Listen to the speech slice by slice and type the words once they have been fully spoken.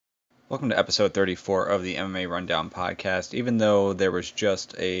Welcome to episode 34 of the MMA Rundown podcast. Even though there was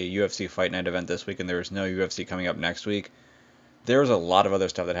just a UFC Fight Night event this week and there is no UFC coming up next week, there was a lot of other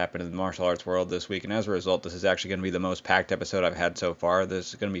stuff that happened in the martial arts world this week, and as a result, this is actually going to be the most packed episode I've had so far.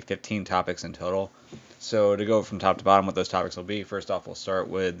 There's going to be 15 topics in total. So to go from top to bottom, what those topics will be, first off, we'll start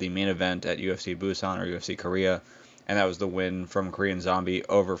with the main event at UFC Busan or UFC Korea, and that was the win from Korean Zombie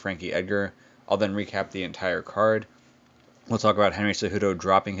over Frankie Edgar. I'll then recap the entire card. We'll talk about Henry Cejudo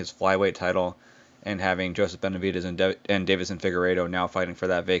dropping his flyweight title and having Joseph Benavidez and Davison Figueredo now fighting for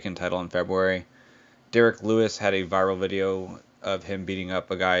that vacant title in February. Derrick Lewis had a viral video of him beating up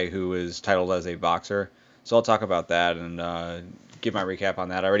a guy who was titled as a boxer. So I'll talk about that and give my recap on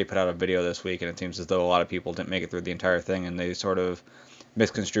that. I already put out a video this week, and it seems as though a lot of people didn't make it through the entire thing, and they sort of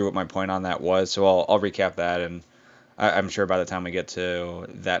misconstrued what my point on that was. So I'll recap that, and I'm sure by the time we get to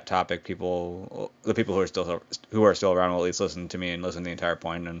that topic, the people who are still around will at least listen to me and listen to the entire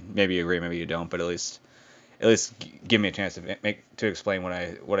point, and maybe you agree, maybe you don't, but at least give me a chance to explain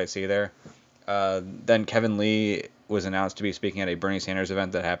what I see there. Then Kevin Lee was announced to be speaking at a Bernie Sanders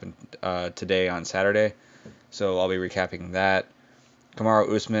event that happened today on Saturday, so I'll be recapping that.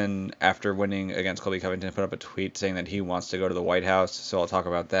 Kamaru Usman, after winning against Colby Covington, put up a tweet saying that he wants to go to the White House, so I'll talk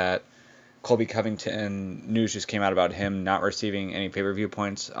about that. Colby Covington, news just came out about him not receiving any pay-per-view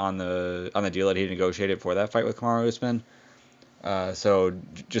points on the deal that he negotiated for that fight with Kamaru Usman. So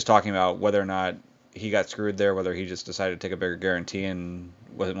just talking about whether or not he got screwed there, whether he just decided to take a bigger guarantee and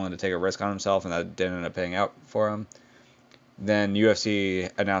wasn't willing to take a risk on himself, and that didn't end up paying out for him. Then UFC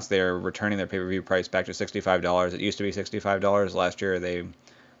announced they're returning their pay-per-view price back to $65. It used to be $65 last year. They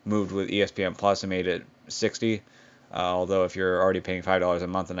moved with ESPN Plus and made it $60. Although if you're already paying $5 a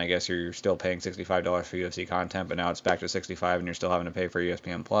month, then I guess you're still paying $65 for UFC content, but now it's back to $65 and you're still having to pay for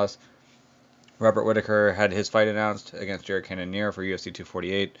ESPN Plus. Robert Whittaker had his fight announced against Cannonier for UFC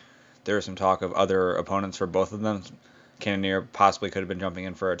 248. There was some talk of other opponents for both of them. Cannonier possibly could have been jumping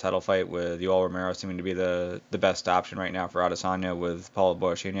in for a title fight, with Yoel Romero seeming to be the best option right now for Adesanya, with Paulo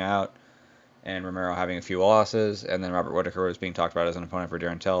Boachinha out and Romero having a few losses, and then Robert Whittaker was being talked about as an opponent for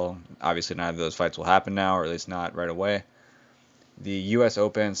Darren Till. Obviously, neither of those fights will happen now, or at least not right away. The U.S.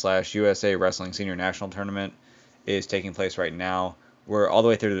 Open / USA Wrestling Senior National Tournament is taking place right now. We're all the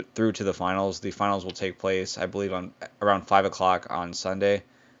way through to the finals. The finals will take place, I believe, on around 5 o'clock on Sunday.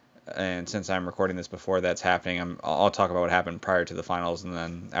 And since I'm recording this before that's happening, I'll talk about what happened prior to the finals, and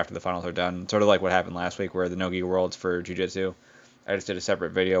then after the finals are done, sort of like what happened last week, where the Nogi Worlds for Jiu-Jitsu. I just did a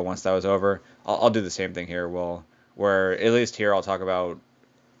separate video once that was over. I'll do the same thing here. Where at least here I'll talk about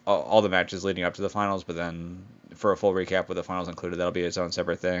all the matches leading up to the finals, but then for a full recap with the finals included, that'll be its own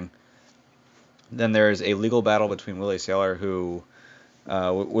separate thing. Then there's a legal battle between Willie Saylor, who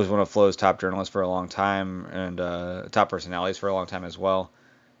was one of Flo's top journalists for a long time and top personalities for a long time as well.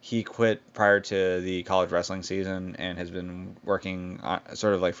 He quit prior to the college wrestling season and has been working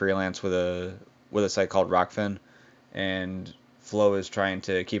sort of like freelance with a site called Rockfin, and Flo is trying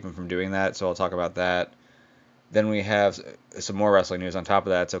to keep him from doing that, so I'll talk about that. Then we have some more wrestling news on top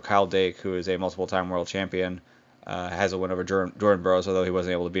of that. So Kyle Dake, who is a multiple-time world champion, has a win over Jordan Burroughs, although he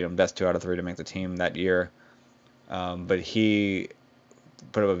wasn't able to beat him best 2 out of 3 to make the team that year. But he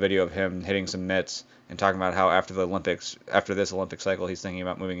put up a video of him hitting some mitts and talking about how after this Olympic cycle, he's thinking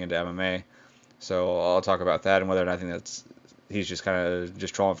about moving into MMA. So I'll talk about that and whether or not I think he's just kind of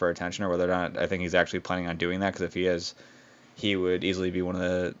just trolling for attention, or whether or not I think he's actually planning on doing that, because if he is, he would easily be one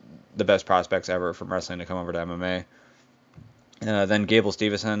of the best prospects ever from wrestling to come over to MMA. Then Gable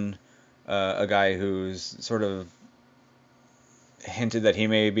Steveson, a guy who's sort of hinted that he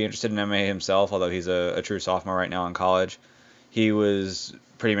may be interested in MMA himself, although he's a true sophomore right now in college. He was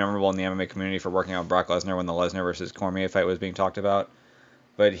pretty memorable in the MMA community for working out Brock Lesnar when the Lesnar versus Cormier fight was being talked about.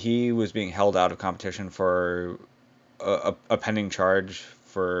 But he was being held out of competition for a pending charge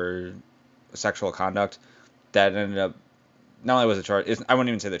for sexual conduct that ended up, not only was the charge, I wouldn't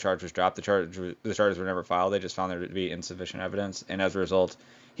even say the charge was dropped. The charges were never filed. They just found there to be insufficient evidence, and as a result,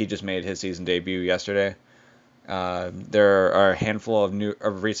 he just made his season debut yesterday. There are a handful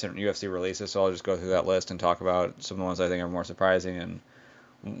of recent UFC releases, so I'll just go through that list and talk about some of the ones I think are more surprising and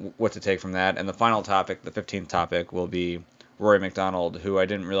what to take from that. And the final topic, the 15th topic, will be Rory McDonald, who I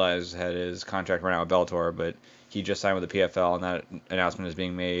didn't realize had his contract run out with Bellator, but he just signed with the PFL, and that announcement is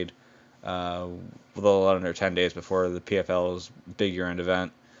being made a little under 10 days before the PFL's big year-end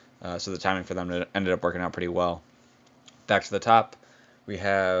event. So the timing for them ended up working out pretty well. Back to the top, we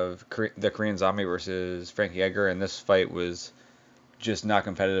have the Korean Zombie versus Frankie Edgar, and this fight was just not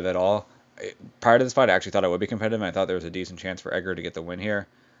competitive at all. Prior to this fight, I actually thought it would be competitive, and I thought there was a decent chance for Edgar to get the win here.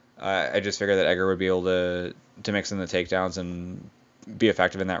 I just figured that Edgar would be able to mix in the takedowns and be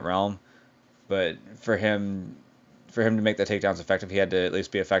effective in that realm. But for him to make the takedowns effective, he had to at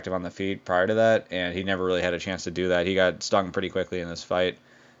least be effective on the feet prior to that, and he never really had a chance to do that. He got stung pretty quickly in this fight,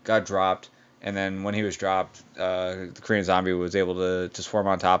 got dropped, and then when he was dropped, the Korean Zombie was able to swarm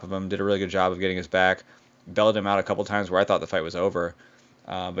on top of him, did a really good job of getting his back, belted him out a couple times where I thought the fight was over,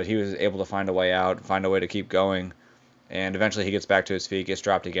 but he was able to find a way out, find a way to keep going, and eventually he gets back to his feet, gets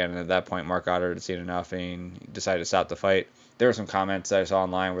dropped again, and at that point Mark Goddard had seen enough and he decided to stop the fight. There were some comments that I saw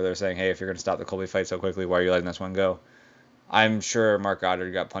online where they're saying, hey, if you're going to stop the Colby fight so quickly, why are you letting this one go? I'm sure Mark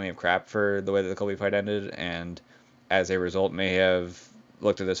Goddard got plenty of crap for the way that the Colby fight ended, and as a result may have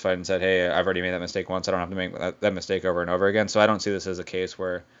looked at this fight and said, hey, I've already made that mistake once, I don't have to make that mistake over and over again. So I don't see this as a case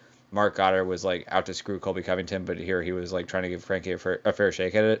where Mark Goddard was like out to screw Colby Covington, but here he was like trying to give Frankie a fair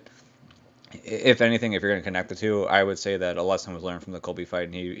shake at it. If anything, if you're going to connect the two, I would say that a lesson was learned from the Colby fight,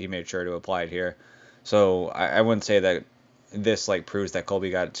 and he made sure to apply it here. So I wouldn't say that this like proves that Colby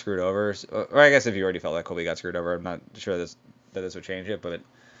got screwed over. Or I guess if you already felt that Colby got screwed over, I'm not sure that this would change it. But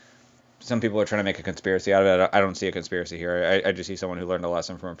some people are trying to make a conspiracy out of it. I don't see a conspiracy here. I just see someone who learned a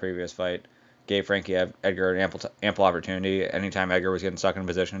lesson from a previous fight, gave Frankie Edgar an ample opportunity. Anytime Edgar was getting stuck in a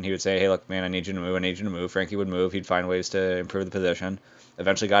position, he would say, hey, look, man, I need you to move. I need you to move. Frankie would move. He'd find ways to improve the position.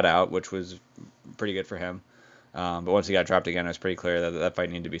 Eventually got out, which was pretty good for him. But once he got dropped again, it was pretty clear that fight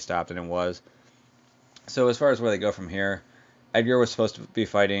needed to be stopped, and it was. So as far as where they go from here, Edgar was supposed to be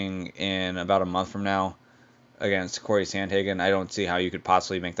fighting in about a month from now against Corey Sandhagen. I don't see how you could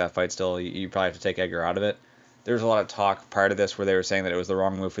possibly make that fight still. You probably have to take Edgar out of it. There was a lot of talk prior to this where they were saying that it was the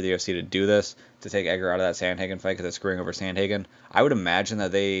wrong move for the UFC to do this, to take Edgar out of that Sandhagen fight because it's screwing over Sandhagen. I would imagine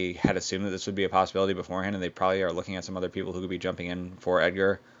that they had assumed that this would be a possibility beforehand, and they probably are looking at some other people who could be jumping in for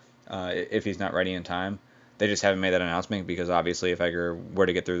Edgar if he's not ready in time. They just haven't made that announcement because obviously if Edgar were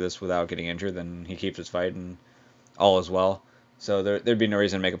to get through this without getting injured, then he keeps his fight and all is well. So there'd be no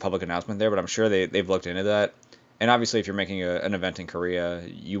reason to make a public announcement there, but I'm sure they've looked into that. And obviously if you're making an event in Korea,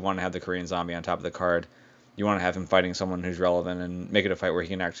 you want to have the Korean Zombie on top of the card. You want to have him fighting someone who's relevant and make it a fight where he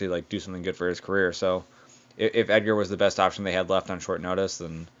can actually like do something good for his career. So if Edgar was the best option they had left on short notice,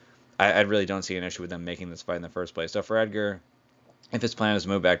 then I really don't see an issue with them making this fight in the first place. So for Edgar, if his plan is to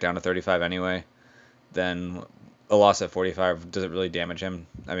move back down to 35 anyway, then a loss at 45, does it really damage him?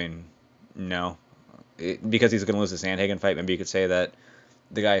 I mean, no. Because he's going to lose the Sandhagen fight, maybe you could say that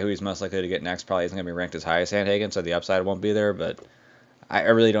the guy who he's most likely to get next probably isn't going to be ranked as high as Sandhagen, so the upside won't be there, but I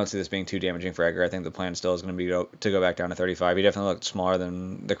really don't see this being too damaging for Edgar. I think the plan still is going to be to go back down to 35. He definitely looked smaller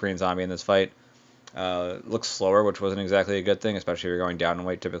than the Korean Zombie in this fight. Looks slower, which wasn't exactly a good thing, especially if you're going down in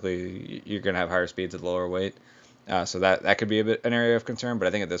weight. Typically, you're going to have higher speeds at lower weight. So that could be an area of concern, but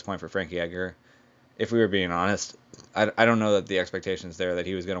I think at this point for Frankie Edgar, if we were being honest, I don't know that the expectation's there that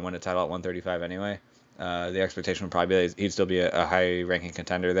he was going to win a title at 135 anyway. The expectation would probably be that he'd still be a high-ranking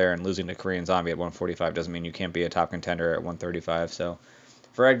contender there, and losing to Korean Zombie at 145 doesn't mean you can't be a top contender at 135. So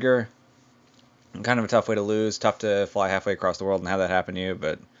for Edgar, kind of a tough way to lose, tough to fly halfway across the world and have that happen to you,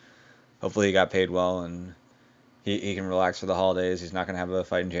 but hopefully he got paid well and he can relax for the holidays. He's not going to have a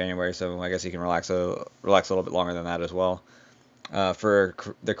fight in January, so I guess he can relax a little bit longer than that as well. For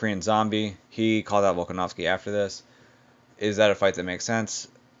the Korean Zombie, he called out Volkanovski after this. Is that a fight that makes sense?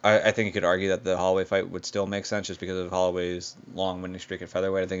 I think you could argue that the Holloway fight would still make sense just because of Holloway's long winning streak at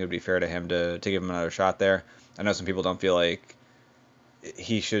featherweight. I think it would be fair to him to give him another shot there. I know some people don't feel like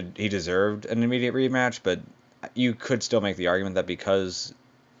he deserved an immediate rematch, but you could still make the argument that because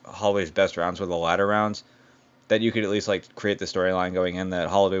Holloway's best rounds were the latter rounds, that you could at least like create the storyline going in that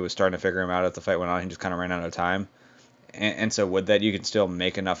Holloway was starting to figure him out as the fight went on. He just kind of ran out of time. And so with that, you can still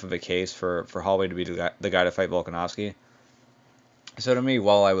make enough of a case for Holloway to be the guy to fight Volkanovski. So to me,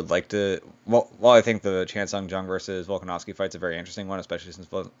 while I think the Chan Sung Jung versus Volkanovski fight's a very interesting one, especially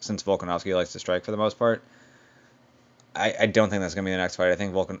since Volkanovski likes to strike for the most part, I don't think that's going to be the next fight. I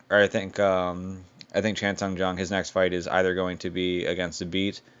think Chan Sung Jung, his next fight is either going to be against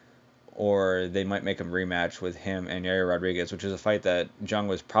Zabit, or they might make him rematch with him and Yair Rodriguez, which is a fight that Jung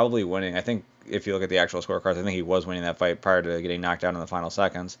was probably winning. I think if you look at the actual scorecards, I think he was winning that fight prior to getting knocked out in the final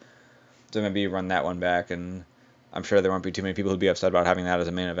seconds. So maybe you run that one back, and I'm sure there won't be too many people who'd be upset about having that as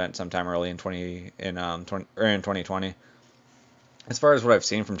a main event sometime early in 2020. As far as what I've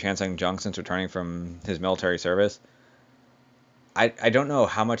seen from Chan Sung Jung since returning from his military service, I don't know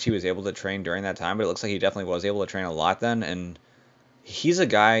how much he was able to train during that time, but it looks like he definitely was able to train a lot then, and he's a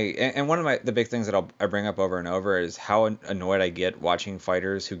guy, and one of the big things that I bring up over and over is how annoyed I get watching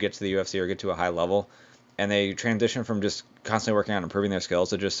fighters who get to the UFC or get to a high level, and they transition from just constantly working on improving their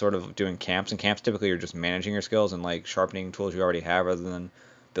skills to just sort of doing camps, and camps typically are just managing your skills and like sharpening tools you already have rather than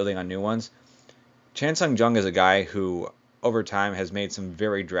building on new ones. Chan Sung Jung is a guy who over time has made some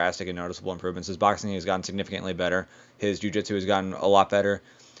very drastic and noticeable improvements. His boxing has gotten significantly better. His jiu-jitsu has gotten a lot better.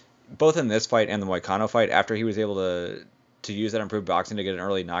 Both in this fight and the Moicano fight, after he was able to use that improved boxing to get an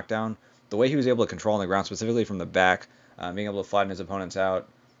early knockdown, the way he was able to control on the ground, specifically from the back, being able to flatten his opponents out,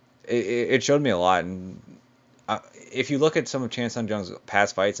 it showed me a lot. And if you look at some of Chan Sung Jung's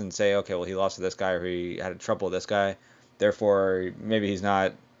past fights and say, okay, well, he lost to this guy or he had trouble with this guy, therefore maybe he's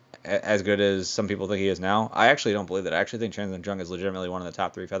not as good as some people think he is now, I actually don't believe that. I actually think Chan Sung Jung is legitimately one of the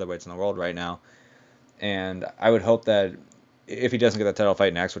top 3 featherweights in the world right now. And I would hope that if he doesn't get that title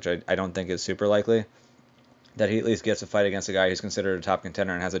fight next, which I don't think is super likely, that he at least gets a fight against a guy who's considered a top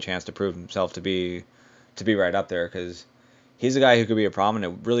contender and has a chance to prove himself to be right up there, because he's a guy who could be a problem,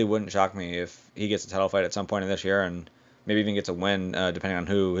 and it really wouldn't shock me if he gets a title fight at some point in this year and maybe even gets a win, depending on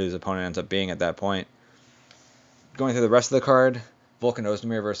who his opponent ends up being at that point. Going through the rest of the card, Volkan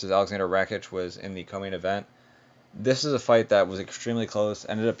Ozdemir versus Alexander Rakic was in the co-main event. This is a fight that was extremely close,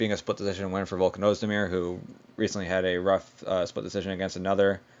 ended up being a split decision win for Volkan Ozdemir, who recently had a rough split decision against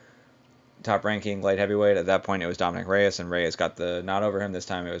another top-ranking light heavyweight. At that point, it was Dominic Reyes, and Reyes got the nod over him. This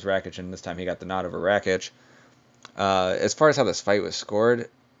time it was Rakic, and this time he got the nod over Rakic. As far as how this fight was scored,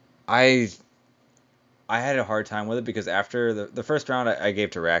 I had a hard time with it because after the first round, I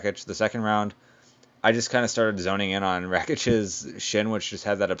gave to Rakic. The second round, I just kind of started zoning in on Rakic's shin, which just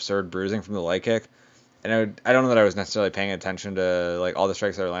had that absurd bruising from the leg kick. And I don't know that I was necessarily paying attention to like all the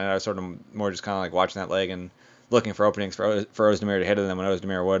strikes that were landed. I was sort of more just kind of like watching that leg and looking for openings for Ozdemir to hit it, and then when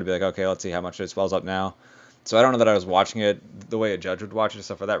Ozdemir would, be like, okay, let's see how much it swells up now. So I don't know that I was watching it the way a judge would watch it,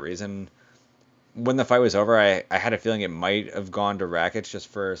 so for that reason, when the fight was over, I had a feeling it might have gone to Rakic just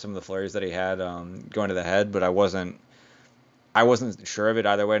for some of the flurries that he had going to the head, but I wasn't sure of it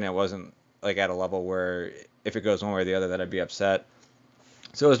either way, and it wasn't like at a level where if it goes one way or the other that I'd be upset.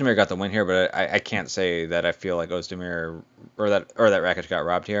 So Ozdemir got the win here, but I can't say that I feel like Ozdemir or that Rakic got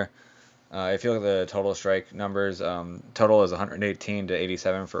robbed here. If you look at the total strike numbers, total is 118 to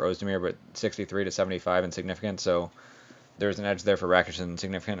 87 for Ozdemir, but 63 to 75 in significance. So there's an edge there for Rakic in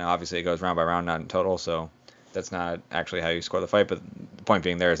significant. Now, obviously, it goes round by round, not in total, so that's not actually how you score the fight. But the point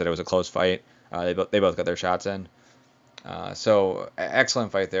being there is that it was a close fight. They both got their shots in. So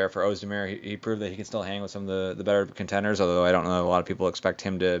excellent fight there for Ozdemir. He proved that he can still hang with some of the better contenders, although I don't know a lot of people expect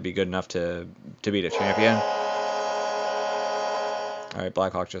him to be good enough to beat a champion. All right,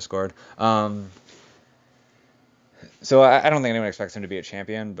 Blackhawk just scored. So I don't think anyone expects him to be a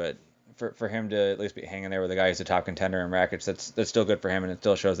champion, but for him to at least be hanging there with a guy who's a top contender in Rakic, that's still good for him, and it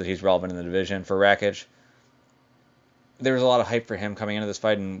still shows that he's relevant in the division. For Rakic, there was a lot of hype for him coming into this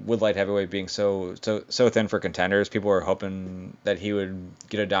fight, and with light heavyweight being so thin for contenders, people were hoping that he would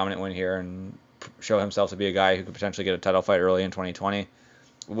get a dominant win here and show himself to be a guy who could potentially get a title fight early in 2020.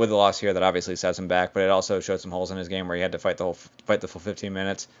 With the loss here, that obviously sets him back, but it also showed some holes in his game where he had to fight the full 15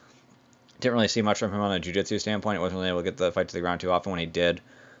 minutes. Didn't really see much from him on a jiu-jitsu standpoint. He wasn't really able to get the fight to the ground too often. When he did,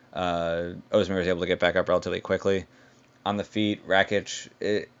 Ozdemir was able to get back up relatively quickly. On the feet, Rakic,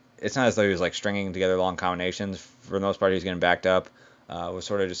 it's not as though he was like stringing together long combinations. For the most part, he was getting backed up. Was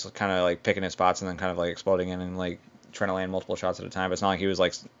sort of just kind of like picking his spots and then kind of like exploding in and like trying to land multiple shots at a time. But it's not like he was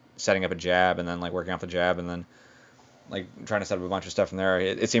like setting up a jab and then like working off the jab and then like trying to set up a bunch of stuff from there.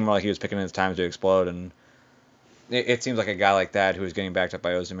 It seemed more like he was picking his times to explode, and it seems like a guy like that who is getting backed up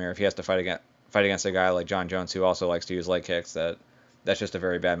by Ozdemir, if he has to fight against a guy like John Jones who also likes to use leg kicks, that's just a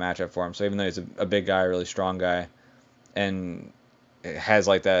very bad matchup for him. So even though he's a big guy, a really strong guy, and has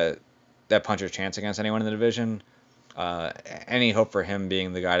like that puncher's chance against anyone in the division, any hope for him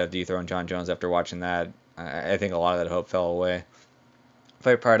being the guy to dethrone John Jones after watching that, I think a lot of that hope fell away.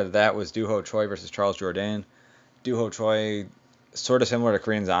 Fight prior to that was Doo Ho Choi versus Charles Jourdain. Doo Ho Choi, sort of similar to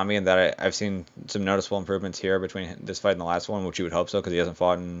Korean Zombie in that I've seen some noticeable improvements here between this fight and the last one, which you would hope so because he hasn't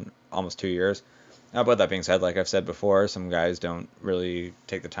fought in almost 2 years. But that being said, like I've said before, some guys don't really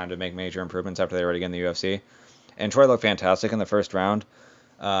take the time to make major improvements after they already get in the UFC. And Choi looked fantastic in the first round.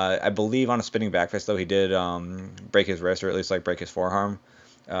 I believe on a spinning back fist, though, he did break his wrist, or at least like break his forearm,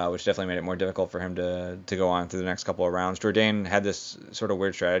 which definitely made it more difficult for him to go on through the next couple of rounds. Jourdain had this sort of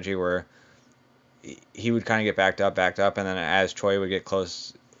weird strategy where he would kind of get backed up, and then as Choi would get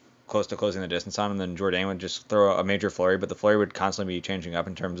close to closing the distance on him, then Jourdain would just throw a major flurry, but the flurry would constantly be changing up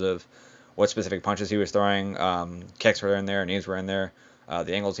in terms of what specific punches he was throwing. Kicks were in there, knees were in there,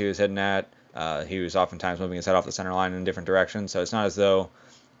 the angles he was hitting at. He was oftentimes moving his head off the center line in different directions, so it's not as though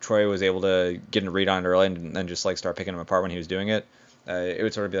Choi was able to get a read on it early and then just like start picking him apart when he was doing it. It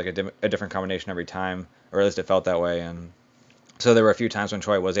would sort of be like a different combination every time, or at least it felt that way. And so there were a few times when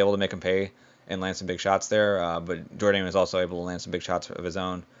Choi was able to make him pay and land some big shots there, but Jourdain was also able to land some big shots of his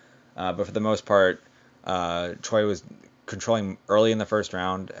own. But for the most part, Choi was controlling early in the first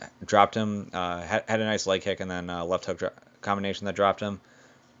round, dropped him, had a nice leg kick and then left hook combination that dropped him.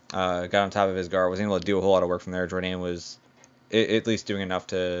 Got on top of his guard, wasn't able to do a whole lot of work from there. Jourdain was at least doing enough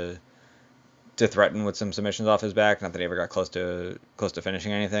to threaten with some submissions off his back. Not that he ever got close to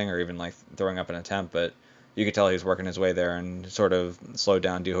finishing anything or even like throwing up an attempt, but you could tell he was working his way there and sort of slowed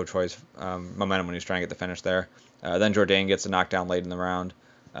down Doo Ho Choi's momentum when he was trying to get the finish there. Then Jourdain gets a knockdown late in the round.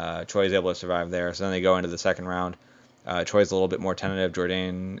 Choi is able to survive there. So then they go into the second round. Choi's a little bit more tentative.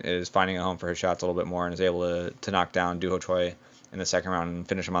 Jourdain is finding a home for his shots a little bit more and is able to knock down Doo Ho Choi in the second round and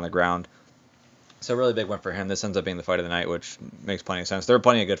finish him on the ground. So really big win for him. This ends up being the fight of the night, which makes plenty of sense. There were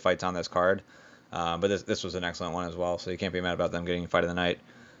plenty of good fights on this card, but this was an excellent one as well, so you can't be mad about them getting fight of the night.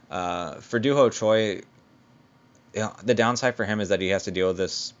 For Doo Ho Choi, the downside for him is that he has to deal with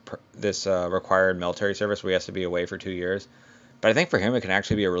this required military service where he has to be away for 2 years. But I think for him it can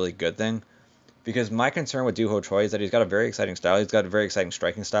actually be a really good thing, because my concern with Doo Ho Choi is that he's got a very exciting style. He's got a very exciting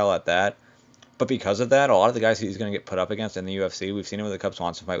striking style at that. But because of that, a lot of the guys he's going to get put up against in the UFC, we've seen him with the Cub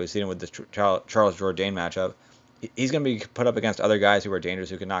Swanson fight, we've seen him with the Charles Jourdain matchup. He's going to be put up against other guys who are dangerous,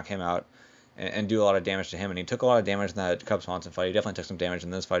 who can knock him out and do a lot of damage to him. And he took a lot of damage in that Cub Swanson fight. He definitely took some damage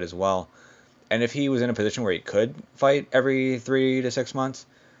in this fight as well. And if he was in a position where he could fight every 3 to 6 months,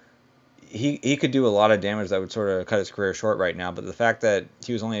 he could do a lot of damage that would sort of cut his career short right now. But the fact that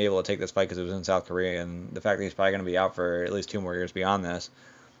he was only able to take this fight because it was in South Korea, and the fact that he's probably going to be out for at least 2 more years beyond this,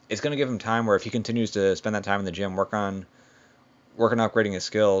 it's going to give him time where if he continues to spend that time in the gym, work on upgrading his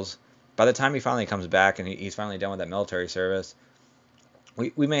skills, by the time he finally comes back and he's finally done with that military service,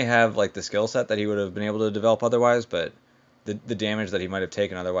 we may have like the skill set that he would have been able to develop otherwise, but the damage that he might have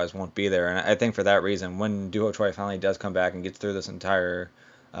taken otherwise won't be there. And I think for that reason, when Doo Ho Choi finally does come back and gets through this entire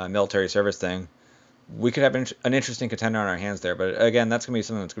military service thing, we could have an interesting contender on our hands there. But again, that's going to be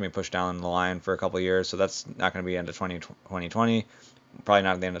something that's going to be pushed down the line for a couple of years, so that's not going to be end of 2020. Probably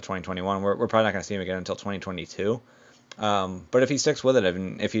not at the end of 2021. We're probably not going to see him again until 2022. But if he sticks with it,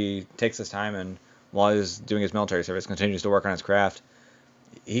 and if he takes his time and while he's doing his military service continues to work on his craft,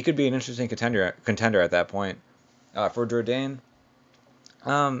 he could be an interesting contender at that point. For Jourdain,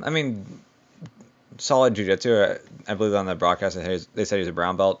 I mean, solid jiu-jitsu. I believe on the broadcast they said he's a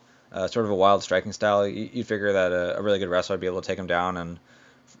brown belt. Sort of a wild striking style. You'd figure that a really good wrestler would be able to take him down, and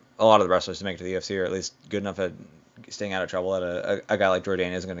a lot of the wrestlers to make it to the UFC are at least good enough at staying out of trouble that a guy like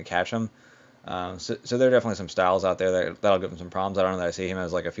Jourdain isn't going to catch him. So there are definitely some styles out there that'll give him some problems. I don't know that I see him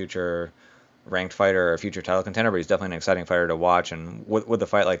as like a future ranked fighter or a future title contender, but he's definitely an exciting fighter to watch. And with a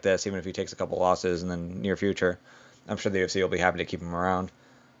fight like this, even if he takes a couple losses in the near future, I'm sure the UFC will be happy to keep him around.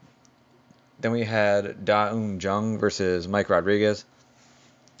 Then we had Da-Un Jung versus Mike Rodriguez.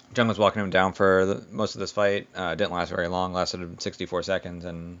 Jung was walking him down for most of this fight. Didn't last very long, lasted 64 seconds,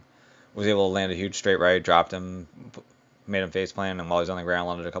 and was able to land a huge straight right, dropped him, made him face plant, and while he was on the ground,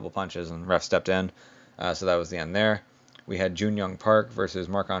 landed a couple punches, and ref stepped in. So that was the end there. We had Jun Young Park versus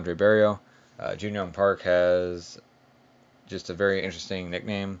Marc-Andre Barriault. Jun Young Park has just a very interesting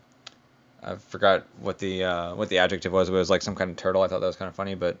nickname. I forgot what the adjective was. It was like some kind of turtle. I thought that was kind of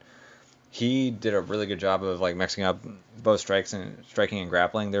funny, but he did a really good job of like mixing up both striking and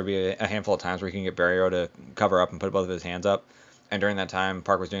grappling. There'd be a handful of times where he can get Barriault to cover up and put both of his hands up. And during that time,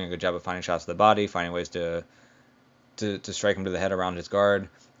 Park was doing a good job of finding shots to the body, finding ways to strike him to the head around his guard,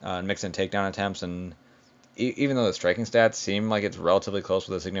 mix in takedown attempts. And even though the striking stats seem like it's relatively close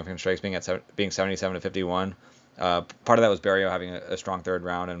with the significant strikes being 77 to 51, part of that was Barriault having a strong third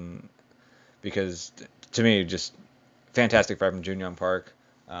round. And because to me, just fantastic fight from Jun Young Park.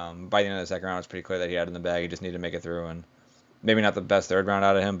 By the end of the second round, it's pretty clear that he had it in the bag. He just needed to make it through. And maybe not the best third round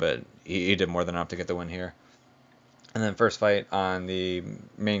out of him, but he did more than enough to get the win here. And then first fight on the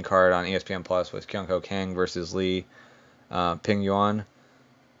main card on ESPN Plus was Kyung-Ho Kang versus Lee Ping Yuan.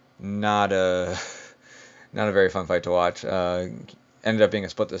 Not a very fun fight to watch. Ended up being a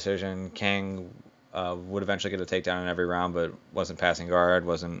split decision. Kang would eventually get a takedown in every round, but wasn't passing guard,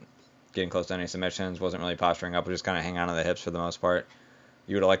 wasn't getting close to any submissions, wasn't really posturing up, was just kind of hanging on to the hips for the most part.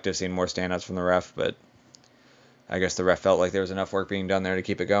 You would have liked to have seen more standouts from the ref, but I guess the ref felt like there was enough work being done there to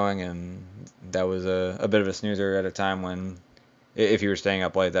keep it going, and that was a bit of a snoozer at a time when, if you were staying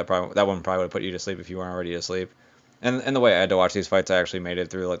up late, that one probably would have put you to sleep if you weren't already asleep. And the way I had to watch these fights, I actually made it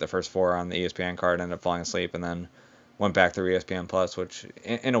through like the first 4 on the ESPN card, ended up falling asleep, and then went back through ESPN Plus, which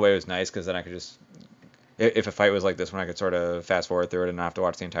in a way was nice because then I could just, if a fight was like this one, I could sort of fast forward through it and not have to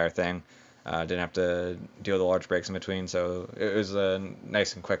watch the entire thing. Didn't have to deal with the large breaks in between, so it was a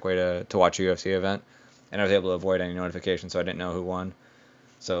nice and quick way to watch a UFC event. And I was able to avoid any notifications, so I didn't know who won.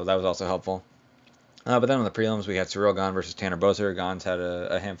 So that was also helpful. But then on the prelims, we had Cyril Gane versus Tanner Boser. Gane's had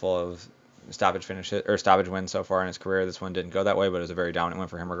a handful of stoppage wins so far in his career. This one didn't go that way, but it was a very dominant win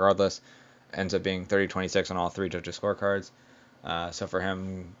for him regardless. Ends up being 30-26 on all 3 judges' scorecards. So for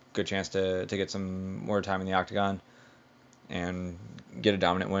him, good chance to get some more time in the octagon and get a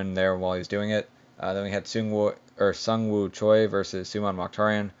dominant win there while he's doing it. Then we had Sungwoo Choi versus Suman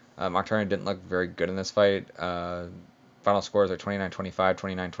Mokhtarian. Mokhtarian didn't look very good in this fight. Final scores are 29-25,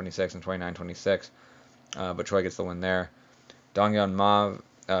 29-26, and 29-26. But Choi gets the win there. Dongyeon Ma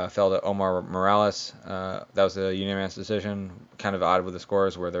fell to Omar Morales. That was a unanimous decision. Kind of odd with the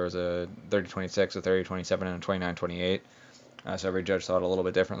scores where there was a 30-26, a 30-27, and a 29-28. So every judge saw it a little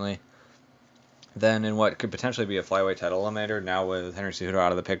bit differently. Then in what could potentially be a flyweight title eliminator, now with Henry Cejudo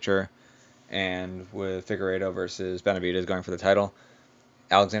out of the picture, and with Figueredo versus Benavidez going for the title,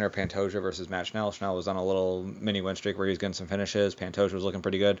 Alexander Pantoja versus Matt Schnell. Schnell was on a little mini win streak where he was getting some finishes. Pantoja was looking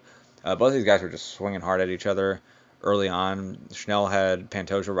pretty good. Both of these guys were just swinging hard at each other early on. Schnell had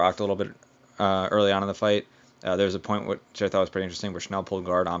Pantoja rocked a little bit early on in the fight. There was a point which I thought was pretty interesting where Schnell pulled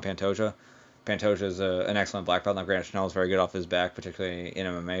guard on Pantoja. Pantoja is an excellent black belt. Now, granted, Schnell is very good off his back, particularly in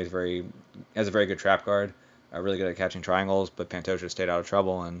MMA. He has a very good trap guard, really good at catching triangles, but Pantoja stayed out of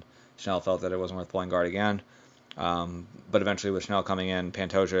trouble, and Schnell felt that it wasn't worth pulling guard again. But eventually, with Schnell coming in,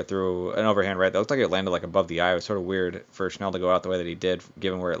 Pantoja threw an overhand right that looked like it landed like above the eye. It was sort of weird for Schnell to go out the way that he did,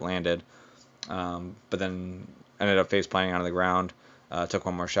 given where it landed. But then ended up face planting onto the ground, took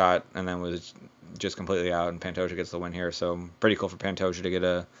one more shot, and then was just completely out, and Pantoja gets the win here. So pretty cool for Pantoja to get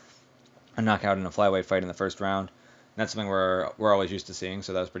a knockout in a flyweight fight in the first round. And that's something we're always used to seeing,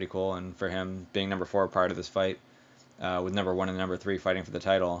 so that was pretty cool. And for him being number 4 prior to this fight, with number 1 and number 3 fighting for the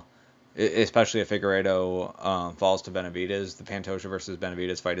title, especially if Figueredo falls to Benavidez, the Pantoja versus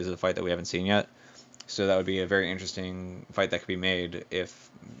Benavidez fight is a fight that we haven't seen yet. So that would be a very interesting fight that could be made if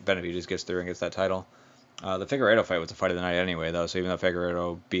Benavidez gets through and gets that title. The Figueredo fight was the fight of the night anyway, though. So even though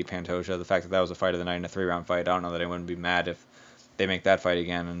Figueredo beat Pantoja, the fact that that was a fight of the night in a 3-round fight, I don't know that anyone would be mad if they make that fight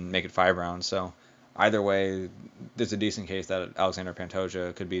again and make it 5 rounds. So either way, there's a decent case that Alexander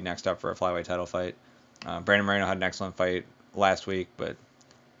Pantoja could be next up for a flyweight title fight. Brandon Moreno had an excellent fight last week, but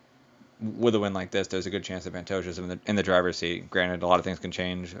with a win like this, there's a good chance that Pantoja's in the driver's seat. Granted, a lot of things can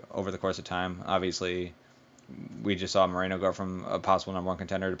change over the course of time. Obviously, we just saw Moreno go from a possible number 1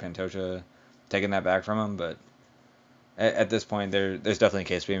 contender to Pantoja taking that back from him, but at this point, there's definitely a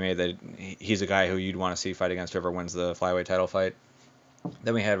case to be made that he's a guy who you'd want to see fight against whoever wins the flyweight title fight.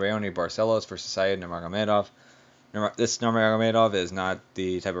 Then we had Raoni Barcelos versus Said Nurmagomedov. This Nurmagomedov is not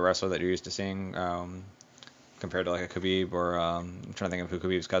the type of wrestler that you're used to seeing compared to like a Khabib, or I'm trying to think of who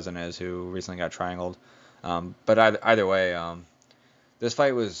Khabib's cousin is, who recently got triangled. But either way, this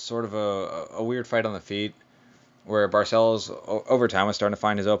fight was sort of a weird fight on the feet, where Barcelos over time was starting to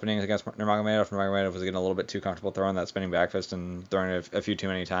find his openings against Nurmagomedov. Nurmagomedov was getting a little bit too comfortable throwing that spinning back fist and throwing it a few too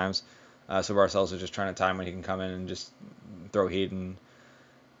many times. So Barcelos was just trying to time when he can come in and just throw heat and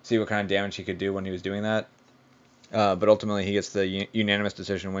see what kind of damage he could do when he was doing that. But ultimately, he gets the unanimous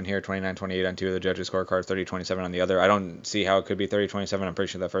decision win here, 29-28 on 2 of the judges' scorecards, 30-27 on the other. I don't see how it could be 30-27. I'm pretty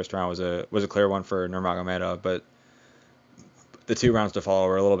sure that first round was a clear one for Nurmagomedov, but the 2 rounds to follow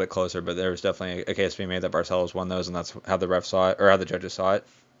were a little bit closer. But there was definitely a case to be made that Barcelos won those, and that's how the refs saw it, or how the judges saw it.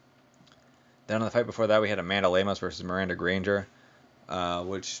 Then on the fight before that, we had Amanda Lemos versus Miranda Granger,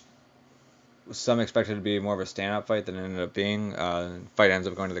 which some expected to be more of a stand-up fight than it ended up being. Fight ends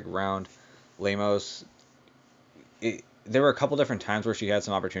up going to the ground. Lemos, there were a couple different times where she had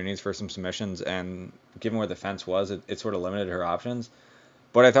some opportunities for some submissions, and given where the fence was, it sort of limited her options.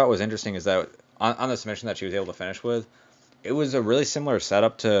 What I thought was interesting is that on the submission that she was able to finish with, it was a really similar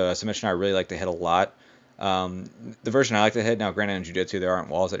setup to a submission I really like to hit a lot. The version I like to hit, now granted in jiu-jitsu there aren't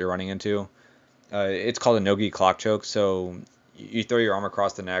walls that you're running into, it's called a no-gi clock choke. So you throw your arm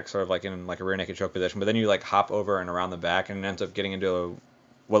across the neck, sort of like in like a rear naked choke position, but then you like hop over and around the back, and it ends up getting into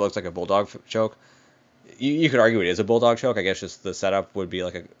what looks like a bulldog choke. You could argue it is a bulldog choke. I guess just the setup would be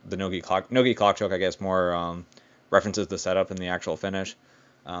like the no-gi clock choke. I guess more references the setup than the actual finish.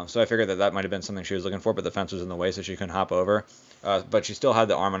 So I figured that might have been something she was looking for, but the fence was in the way, so she couldn't hop over. But she still had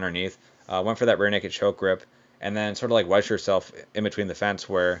the arm underneath. Went for that rear naked choke grip, and then sort of like wedged herself in between the fence,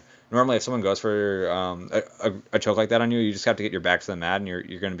 where normally if someone goes for a choke like that on you, you just have to get your back to the mat, and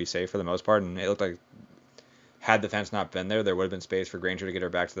you're going to be safe for the most part. And it looked like had the fence not been there would have been space for Granger to get her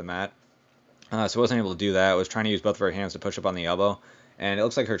back to the mat. So wasn't able to do that. I was trying to use both of her hands to push up on the elbow, and it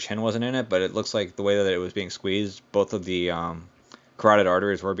looks like her chin wasn't in it, but it looks like the way that it was being squeezed, both of the carotid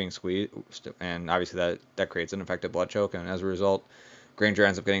arteries were being squeezed, and obviously that creates an infected blood choke, and as a result, Granger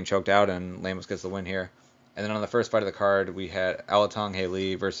ends up getting choked out, and Lemos gets the win here. And then on the first fight of the card, we had Alatong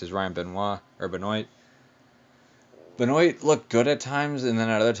Haley versus Ryan Benoit. Benoit looked good at times, and then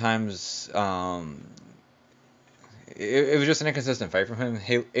at other times, it was just an inconsistent fight from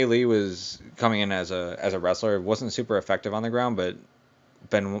him. Ali was coming in as a wrestler, wasn't super effective on the ground, but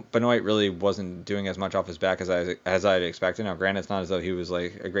Benoit really wasn't doing as much off his back as I'd expected. Now, granted, it's not as though he was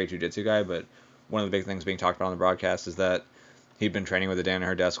like a great jiu-jitsu guy, but one of the big things being talked about on the broadcast is that he'd been training with the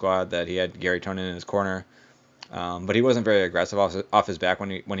Danaher Death Squad, that he had Gary Tonin in his corner, but he wasn't very aggressive off his back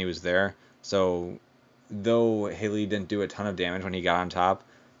when he was there. So, though Haley didn't do a ton of damage when he got on top,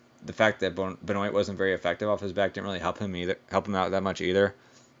 the fact that Benoit wasn't very effective off his back didn't really help him out that much either.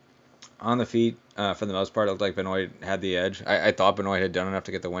 On the feet, for the most part, it looked like Benoit had the edge. I thought Benoit had done enough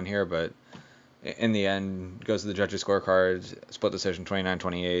to get the win here, but in the end, goes to the judges' scorecards, split decision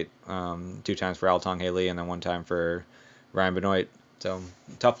 29-28, 2 times for Altong Haley, and then 1 time for Ryan Benoit. So,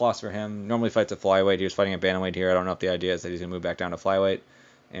 tough loss for him. Normally fights at flyweight. He was fighting at bantamweight here. I don't know if the idea is that he's going to move back down to flyweight.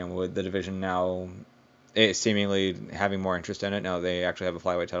 And with the division now seemingly having more interest in it, now they actually have a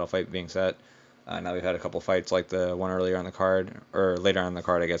flyweight title fight being set. Now we've had a couple fights like the one earlier on the card, or later on the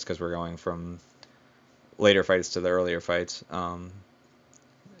card, I guess, because we're going from later fights to the earlier fights.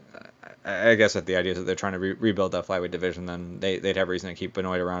 I guess that the idea is that they're trying to rebuild that flyweight division, then they'd have reason to keep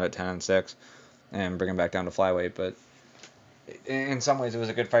Benoit around at 10-6 and bring him back down to flyweight. But in some ways, it was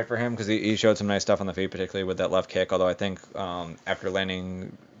a good fight for him because he showed some nice stuff on the feet, particularly with that left kick. Although I think after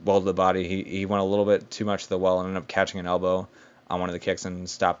landing well to the body, he went a little bit too much to the well and ended up catching an elbow on one of the kicks and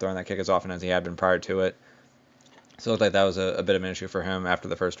stopped throwing that kick as often as he had been prior to it. So it looked like that was a bit of an issue for him after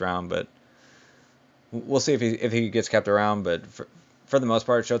the first round, but we'll see if he gets kept around. But for the most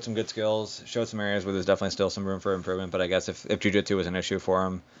part, showed some good skills, showed some areas where there's definitely still some room for improvement. But I guess if jiu-jitsu was an issue for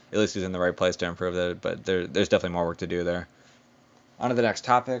him, at least he's in the right place to improve it. But there's definitely more work to do there. On to the next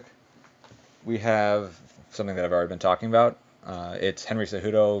topic. We have something that I've already been talking about. It's Henry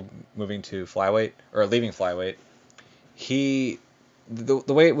Cejudo moving to flyweight, or leaving flyweight.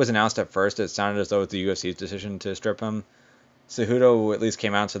 The way it was announced at first, it sounded as though it was the UFC's decision to strip him. Cejudo at least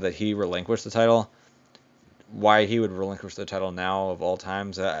came out and said that he relinquished the title. Why he would relinquish the title now of all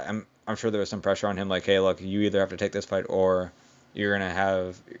times, I'm sure there was some pressure on him, like, hey, look, you either have to take this fight or you're gonna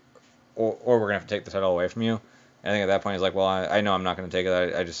have, or we're gonna have to take the title away from you. And I think at that point he's like, well, I know I'm not gonna take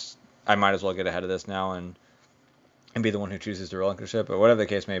it. I might as well get ahead of this now and be the one who chooses to relinquish it. But whatever the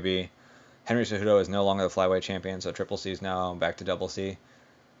case may be, Henry Cejudo is no longer the flyweight champion, so Triple C is now back to Double C.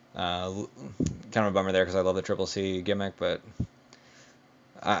 Kind of a bummer there because I love the Triple C gimmick, but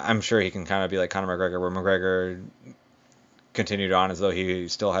I'm sure he can kind of be like Conor McGregor, where McGregor continued on as though he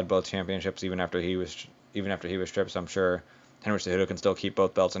still had both championships even after he was stripped. So I'm sure Henry Cejudo can still keep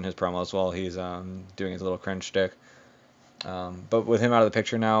both belts in his promos while he's doing his little cringe shtick. But with him out of the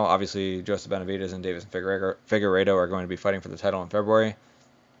picture now, obviously Joseph Benavidez and Davis Figueredo are going to be fighting for the title in February.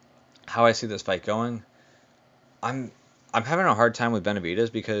 How I see this fight going, I'm having a hard time with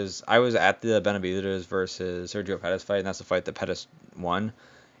Benavidez because I was at the Benavidez versus Sergio Pettis fight, and that's the fight that Pettis won.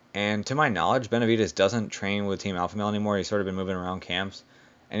 And to my knowledge, Benavidez doesn't train with Team Alpha Male anymore. He's sort of been moving around camps,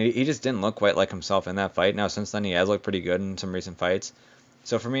 and he just didn't look quite like himself in that fight. Now since then, he has looked pretty good in some recent fights.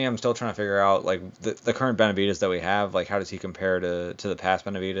 So for me, I'm still trying to figure out like the current Benavidez that we have, like how does he compare to the past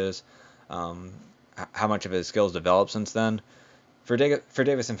Benavidez? How much of his skills developed since then? For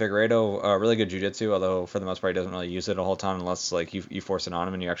Davis and Figueredo, really good jiu-jitsu, although for the most part he doesn't really use it a whole ton unless like you force it on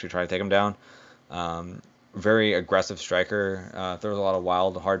him and you actually try to take him down. Very aggressive striker, throws a lot of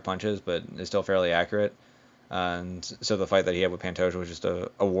wild, hard punches, but is still fairly accurate. And so the fight that he had with Pantoja was just a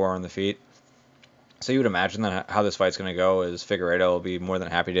war on the feet. So you would imagine that how this fight's going to go is Figueredo will be more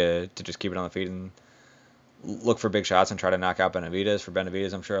than happy to just keep it on the feet and look for big shots and try to knock out Benavidez. For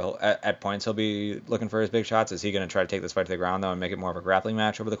Benavidez, I'm sure at points he'll be looking for his big shots. Is he going to try to take this fight to the ground, though, and make it more of a grappling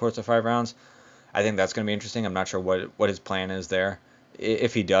match over the course of 5 rounds? I think that's going to be interesting. I'm not sure what his plan is there.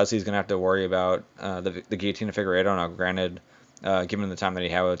 If he does, he's going to have to worry about the guillotine of Figueredo. Now, granted, given the time that he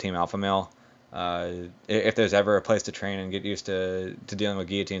had with Team Alpha Male, if there's ever a place to train and get used to dealing with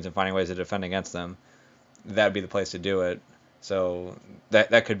guillotines and finding ways to defend against them, that would be the place to do it. So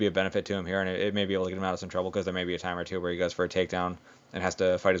that could be a benefit to him here, and it may be able to get him out of some trouble because there may be a time or two where he goes for a takedown and has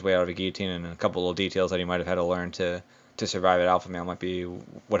to fight his way out of a guillotine, and a couple little details that he might have had to learn to survive at Alpha Male might be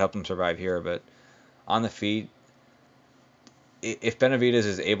what helped him survive here. But on the feet, if Benavidez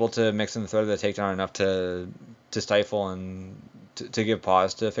is able to mix in the threat of the takedown enough to stifle and to give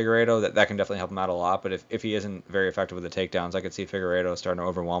pause to Figueredo, that can definitely help him out a lot. But if he isn't very effective with the takedowns, I could see Figueredo starting to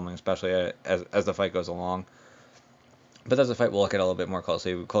overwhelm him, especially as the fight goes along. But that's a fight we'll look at a little bit more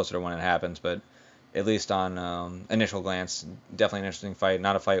closer to when it happens. But at least on initial glance, definitely an interesting fight.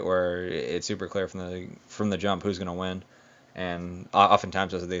 Not a fight where it's super clear from the jump who's going to win. And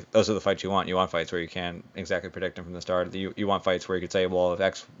oftentimes those are the fights you want. You want fights where you can't exactly predict them from the start. You want fights where you could say, well, if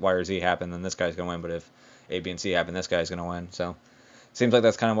X, Y, or Z happen, then this guy's going to win. But if A, B, and C happen, this guy's going to win. So seems like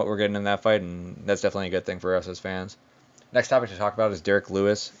that's kind of what we're getting in that fight, and that's definitely a good thing for us as fans. Next topic to talk about is Derrick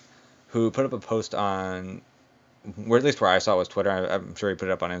Lewis, who put up a post on, where at least where I saw it was Twitter. I'm sure he put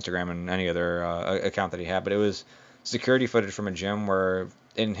it up on Instagram and any other account that he had, but it was security footage from a gym where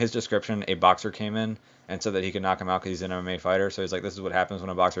in his description a boxer came in and said that he could knock him out because he's an MMA fighter. So he's like, this is what happens when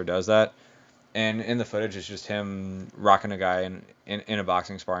a boxer does that. And in the footage, it's just him rocking a guy in a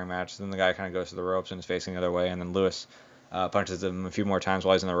boxing sparring match. Then the guy kind of goes to the ropes and is facing the other way, and then Lewis punches him a few more times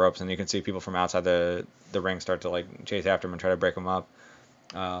while he's in the ropes, and you can see people from outside the ring start to like chase after him and try to break him up.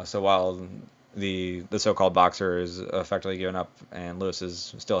 So while the so-called boxer is effectively giving up and Lewis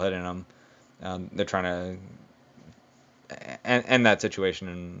is still hitting him, they're trying to end that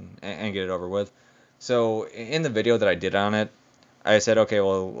situation and get it over with. So in the video that I did on it, I said, okay,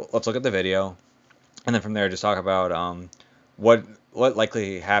 well, let's look at the video, and then from there just talk about what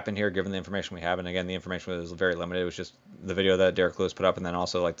likely happened here given the information we have. And again, the information was very limited. It was just the video that Derrick Lewis put up, and then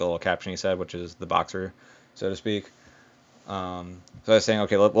also like the little caption he said, which is the boxer, so to speak. So I was saying,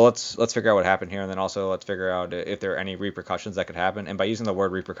 okay, well, let's figure out what happened here, and then also let's figure out if there are any repercussions that could happen. And by using the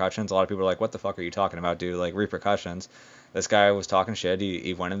word repercussions, a lot of people are like, what the fuck are you talking about, dude? Like, repercussions? This guy was talking shit.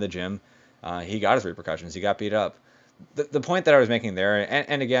 He went in the gym. He got his repercussions. He got beat up. The point that I was making there,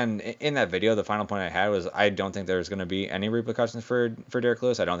 and again, in that video, the final point I had was I don't think there's going to be any repercussions for Derrick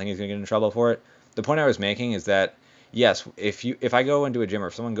Lewis. I don't think he's going to get in trouble for it. The point I was making is that, yes, if I go into a gym or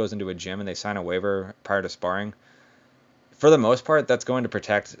if someone goes into a gym and they sign a waiver prior to sparring, for the most part, that's going to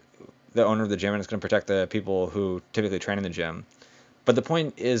protect the owner of the gym and it's going to protect the people who typically train in the gym. But the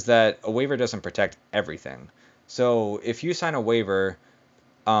point is that a waiver doesn't protect everything. So if you sign a waiver,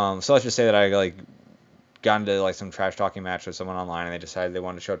 so let's just say that I got into like some trash talking match with someone online and they decided they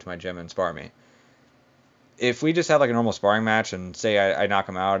wanted to show up to my gym and spar me. If we just have like a normal sparring match and say I knock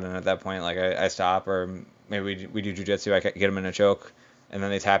them out and at that point like I stop, or maybe we do jujitsu, I get them in a choke and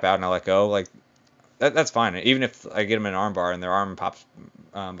then they tap out and I let go, like that's fine. Even if I get them in an arm bar and their arm pops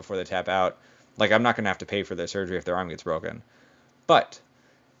before they tap out, like I'm not going to have to pay for their surgery if their arm gets broken. But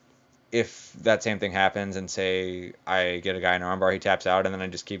if that same thing happens and say I get a guy in an arm bar, he taps out, and then I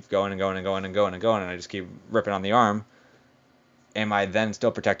just keep going and going and going and going and going, and I just keep ripping on the arm, am I then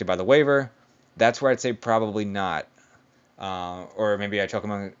still protected by the waiver? That's where I'd say probably not. Or maybe I choke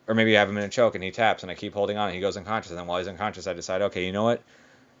him, or maybe I have him in a choke and he taps and I keep holding on and he goes unconscious, and then while he's unconscious I decide, okay, you know what?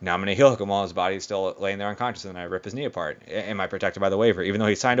 Now I'm going to heel hook him while his body's still laying there unconscious, and then I rip his knee apart. Am I protected by the waiver? Even though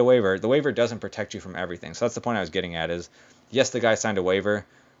he signed a waiver, the waiver doesn't protect you from everything. So that's the point I was getting at is, yes, the guy signed a waiver,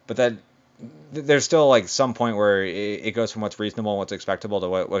 but that there's still like some point where it goes from what's reasonable and what's expectable to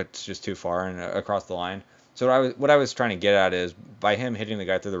what's just too far and across the line. So what I was trying to get at is, by him hitting the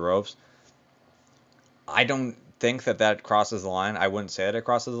guy through the ropes, I don't think that crosses the line. I wouldn't say that it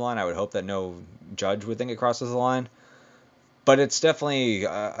crosses the line. I would hope that no judge would think it crosses the line. But it's definitely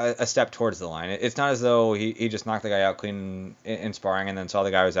a step towards the line. It's not as though he just knocked the guy out clean in sparring and then saw the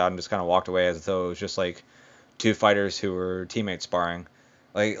guy was out and just kind of walked away as though it was just like two fighters who were teammates sparring.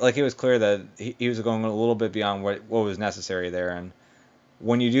 Like it was clear that he was going a little bit beyond what was necessary there. And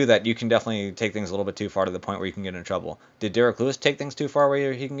when you do that, you can definitely take things a little bit too far to the point where you can get in trouble. Did Derrick Lewis take things too far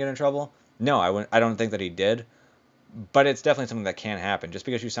where he can get in trouble? No, I don't think that he did. But it's definitely something that can happen. Just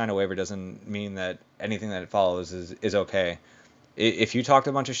because you sign a waiver doesn't mean that anything that follows is okay. If you talked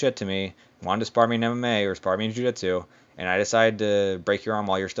a bunch of shit to me, wanted to spar me in MMA or spar me in jiu-jitsu, and I decide to break your arm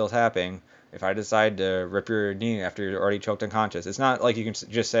while you're still tapping, if I decide to rip your knee after you're already choked unconscious, it's not like you can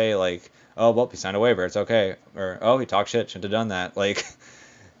just say like, oh, well, he signed a waiver, it's okay. Or, oh, he talked shit, shouldn't have done that. Like,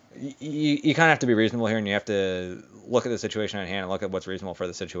 you kind of have to be reasonable here, and you have to look at the situation at hand and look at what's reasonable for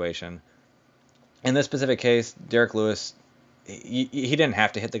the situation. In this specific case, Derrick Lewis, he didn't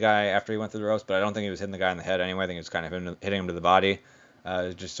have to hit the guy after he went through the ropes, but I don't think he was hitting the guy in the head anyway. I think he was kind of hitting him to the body,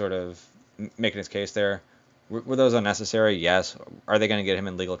 just sort of making his case there. Were those unnecessary? Yes. Are they going to get him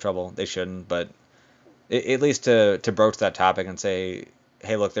in legal trouble? They shouldn't, but at least to broach that topic and say,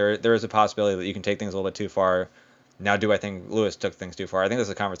 hey, look, there is a possibility that you can take things a little bit too far. Now, do I think Lewis took things too far? I think that's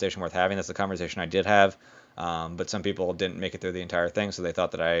a conversation worth having. That's a conversation I did have, but some people didn't make it through the entire thing, so they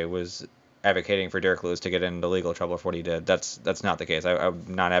thought that I was advocating for Derrick Lewis to get into legal trouble for what he did. That's not the case. I'm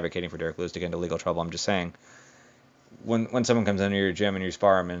not advocating for Derrick Lewis to get into legal trouble. I'm just saying, when someone comes into your gym and you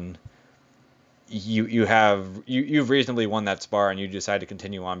spar him and you've reasonably won that spar and you decide to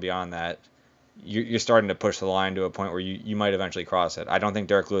continue on beyond that, you're starting to push the line to a point where you might eventually cross it. I don't think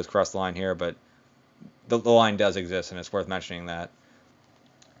Derrick Lewis crossed the line here, but the line does exist and it's worth mentioning that.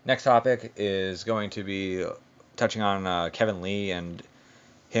 Next topic is going to be touching on Kevin Lee and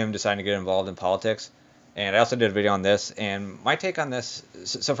him deciding to get involved in politics. And I also did a video on this, and my take on this.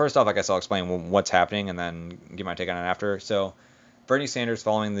 So first off, I guess I'll explain what's happening, and then give my take on it after. So Bernie Sanders,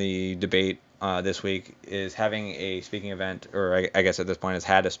 following the debate this week, is having a speaking event, or I guess at this point has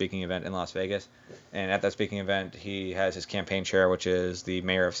had a speaking event in Las Vegas. And at that speaking event, he has his campaign chair, which is the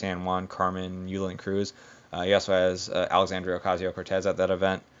mayor of San Juan, Carmen Yulín Cruz. He also has Alexandria Ocasio-Cortez at that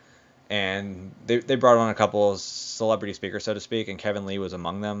event. And they brought on a couple celebrity speakers, so to speak, and Kevin Lee was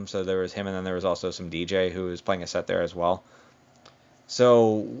among them. So there was him, and then there was also some DJ who was playing a set there as well.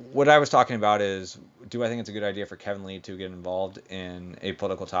 So what I was talking about is, do I think it's a good idea for Kevin Lee to get involved in a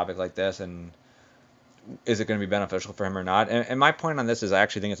political topic like this, and is it going to be beneficial for him or not? And my point on this is I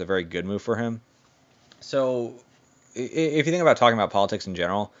actually think it's a very good move for him. So if you think about talking about politics in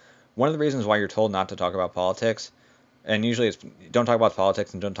general, one of the reasons why you're told not to talk about politics, and usually it's don't talk about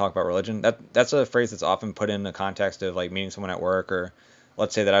politics and don't talk about religion. That's a phrase that's often put in the context of like meeting someone at work, or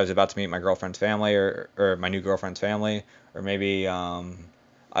let's say that I was about to meet my girlfriend's family or my new girlfriend's family, or maybe I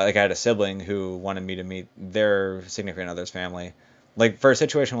had a sibling who wanted me to meet their significant other's family. Like for a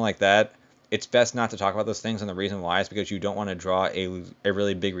situation like that, it's best not to talk about those things, and the reason why is because you don't want to draw a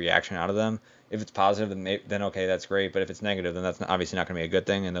really big reaction out of them. If it's positive, then okay, that's great, but if it's negative, then that's obviously not going to be a good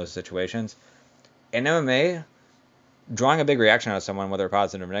thing in those situations. In MMA, drawing a big reaction out of someone, whether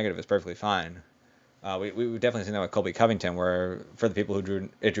positive or negative, is perfectly fine. We've definitely seen that with Colby Covington, where for the people who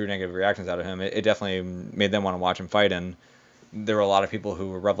drew negative reactions out of him, it definitely made them want to watch him fight. And there were a lot of people who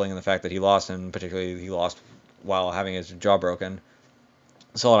were reveling in the fact that he lost, and particularly he lost while having his jaw broken.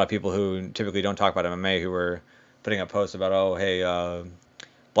 So a lot of people who typically don't talk about MMA who were putting up posts about, oh, hey,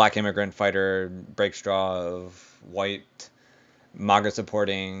 black immigrant fighter breaks jaw of white MAGA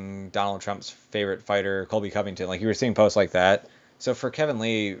supporting Donald Trump's favorite fighter, Colby Covington. Like you were seeing posts like that. So for Kevin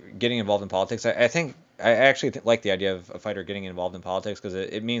Lee getting involved in politics, I think I actually like the idea of a fighter getting involved in politics, because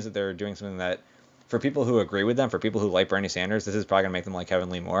it means that they're doing something that, for people who agree with them, for people who like Bernie Sanders, this is probably going to make them like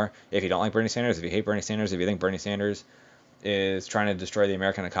Kevin Lee more. If you don't like Bernie Sanders, if you hate Bernie Sanders, if you think Bernie Sanders is trying to destroy the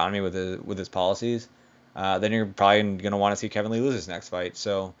American economy with his policies, then you're probably going to want to see Kevin Lee lose his next fight.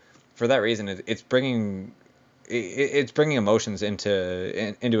 So for that reason, it's bringing emotions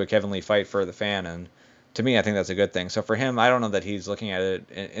into a Kevin Lee fight for the fan, and to me, I think that's a good thing. So for him, I don't know that he's looking at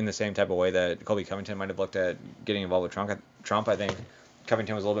it in the same type of way that Colby Covington might have looked at getting involved with Trump. I think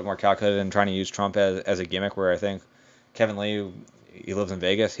Covington was a little bit more calculated in trying to use Trump as a gimmick, where I think Kevin Lee, he lives in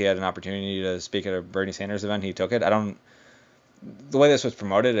Vegas. He had an opportunity to speak at a Bernie Sanders event. He took it. The way this was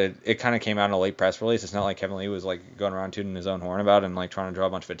promoted, it kind of came out in a late press release. It's not like Kevin Lee was like going around tooting his own horn about it and like trying to draw a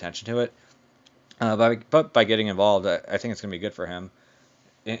bunch of attention to it. But by getting involved, I think it's going to be good for him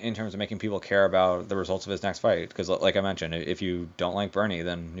in terms of making people care about the results of his next fight. Because like I mentioned, if you don't like Bernie,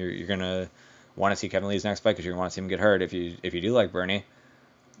 then you're going to want to see Kevin Lee's next fight, because you're going to want to see him get hurt. If you do like Bernie,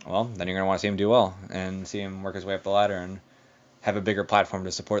 well, then you're going to want to see him do well and see him work his way up the ladder and have a bigger platform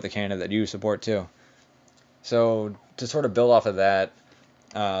to support the candidate that you support too. So to sort of build off of that,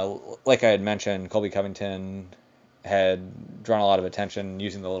 like I had mentioned, Colby Covington had drawn a lot of attention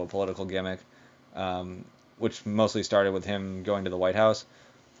using the little political gimmick, which mostly started with him going to the White House.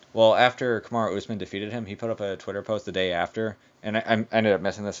 Well, after Kamaru Usman defeated him, he put up a Twitter post the day after, and I ended up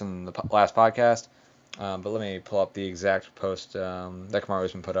missing this in the last podcast, but let me pull up the exact post that Kamaru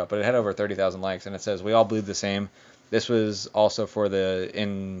Usman put up. But it had over 30,000 likes, and it says, "We all bleed the same." This was also for the,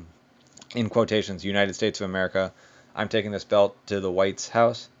 in quotations, United States of America. I'm taking this belt to the White's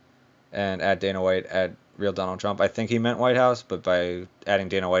house, and at Dana White at Real Donald Trump. I think he meant White House, but by adding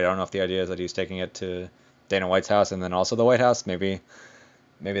Dana White, I don't know if the idea is that he's taking it to Dana White's house and then also the White House. Maybe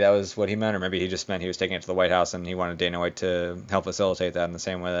that was what he meant, or maybe he just meant he was taking it to the White House and he wanted Dana White to help facilitate that in the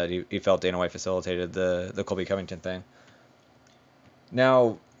same way that he felt Dana White facilitated the Colby Covington thing.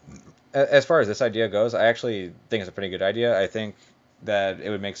 Now, as far as this idea goes, I actually think it's a pretty good idea. I think that it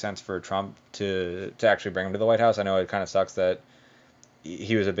would make sense for Trump to actually bring him to the White House. I know it kind of sucks that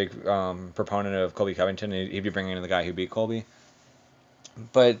he was a big proponent of Colby Covington. He'd be bringing in the guy who beat Colby.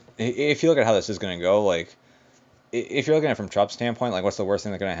 But if you look at how this is going to go, like, if you're looking at it from Trump's standpoint, like, what's the worst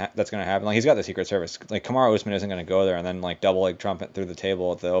thing that's going to happen? Like, he's got the Secret Service. Like, Kamaru Usman isn't going to go there and then, like, double leg Trump through the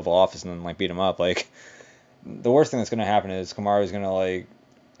table at the Oval Office and then, like, beat him up. Like, the worst thing that's going to happen is Kamaru is going to, like,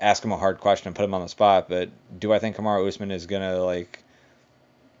 ask him a hard question and put him on the spot. But do I think Kamaru Usman is going to, like,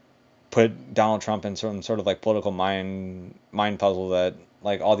 put Donald Trump in some sort of, like, political mind puzzle that,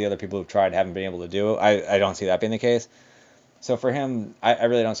 like, all the other people who've tried haven't been able to do? I don't see that being the case. So for him, I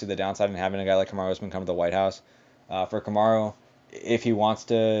really don't see the downside in having a guy like Kamaru Usman come to the White House. For Kamaru, if he wants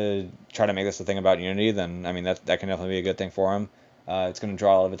to try to make this a thing about unity, then, I mean, that can definitely be a good thing for him. It's going to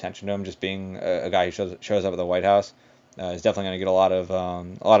draw a lot of attention to him. Just being a guy who shows up at the White House is definitely going to get a lot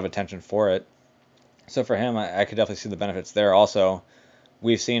of attention for it. So for him, I could definitely see the benefits there. Also,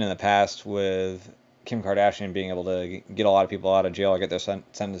 we've seen in the past with Kim Kardashian being able to get a lot of people out of jail or get their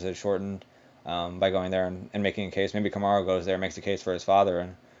sentences shortened by going there and making a case. Maybe Kamaru goes there and makes a case for his father,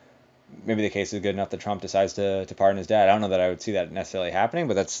 and maybe the case is good enough that Trump decides to pardon his dad. I don't know that I would see that necessarily happening,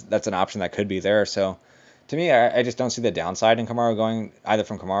 but that's an option that could be there. So to me, I just don't see the downside in Kamaru going either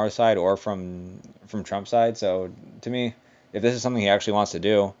from Kamaru's side or from Trump's side. So to me, if this is something he actually wants to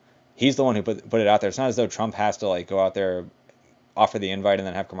do, he's the one who put it out there. It's not as though Trump has to like go out there, offer the invite, and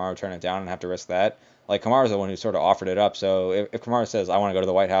then have Kamaru turn it down and have to risk that. Like Kamaru's the one who sort of offered it up. So if Kamaru says I want to go to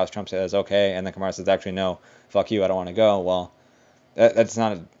the White House, Trump says okay, and then Kamaru says actually no, fuck you, I don't want to go. Well, that's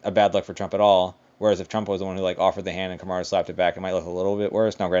not a bad look for Trump at all. Whereas if Trump was the one who like offered the hand and Kamaru slapped it back, it might look a little bit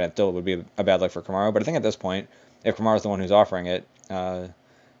worse. Now, granted, still would be a bad look for Kamaru, but I think at this point, if Kamaru's the one who's offering it,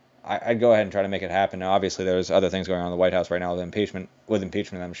 I'd go ahead and try to make it happen. Now, obviously, there's other things going on in the White House right now with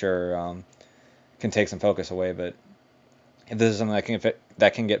impeachment. I'm sure can take some focus away. But if this is something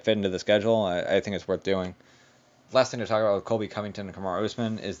that can get fit into the schedule, I think it's worth doing. Last thing to talk about with Colby Covington and Kamaru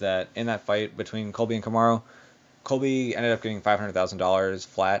Usman is that in that fight between Colby and Kamaru, Colby ended up getting $500,000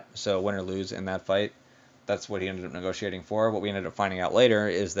 flat, so win or lose in that fight. That's what he ended up negotiating for. What we ended up finding out later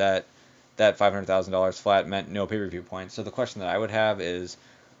is that $500,000 flat meant no pay-per-view points. So the question that I would have is,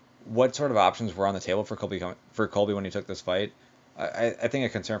 what sort of options were on the table for Colby when he took this fight? I think a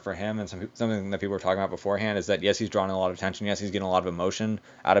concern for him and something that people were talking about beforehand is that yes, he's drawing a lot of attention. Yes, he's getting a lot of emotion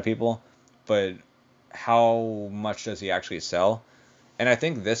out of people, but how much does he actually sell? And I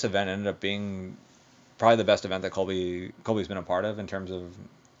think this event ended up being probably the best event that Colby's been a part of in terms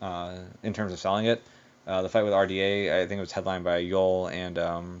of selling it. The fight with RDA, I think it was headlined by Yoel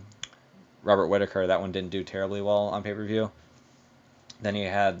and Robert Whittaker. That one didn't do terribly well on pay-per-view. Then he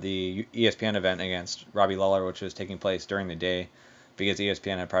had the ESPN event against Robbie Lawler, which was taking place during the day because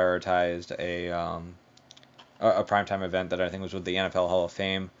ESPN had prioritized a primetime event that I think was with the NFL Hall of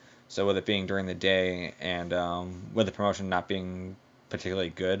Fame. So with it being during the day and with the promotion not being particularly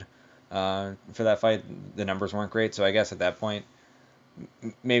good for that fight, the numbers weren't great. So I guess at that point,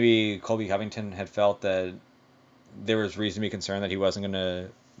 maybe Colby Covington had felt that there was reason to be concerned that he wasn't going to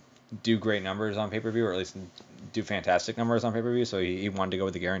do great numbers on pay-per-view, or at least do fantastic numbers on pay-per-view, so he wanted to go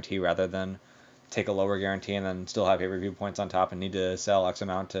with the guarantee rather than take a lower guarantee and then still have pay-per-view points on top and need to sell X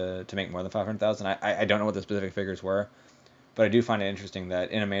amount to make more than 500,000. I don't know what the specific figures were, but I do find it interesting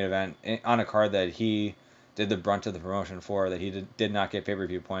that in a main event, on a card that he did the brunt of the promotion for, that he did not get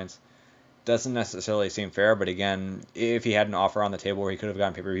pay-per-view points, doesn't necessarily seem fair, but again, if he had an offer on the table where he could have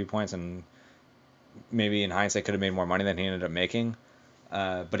gotten pay-per-view points and maybe in hindsight could have made more money than he ended up making,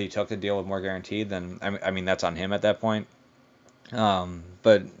 but he took the deal with more guaranteed, then I mean that's on him at that point.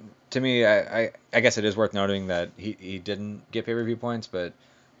 But to me, I guess it is worth noting that he didn't get pay-per-view points, but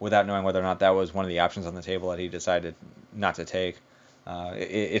without knowing whether or not that was one of the options on the table that he decided not to take,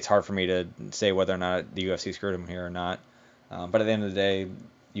 it's hard for me to say whether or not the UFC screwed him here or not. But at the end of the day,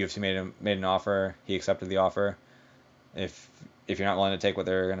 UFC made an offer. He accepted the offer. If you're not willing to take what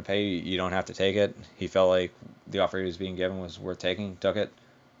they're going to pay, you don't have to take it. He felt like the offer he was being given was worth taking, took it,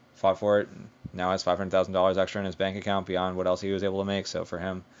 fought for it. Now has $500,000 extra in his bank account beyond what else he was able to make. So for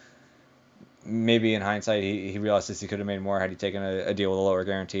him, maybe in hindsight, he realizes he could have made more had he taken a deal with a lower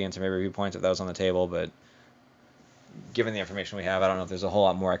guarantee and some pay-per-view points if that was on the table. But given the information we have, I don't know if there's a whole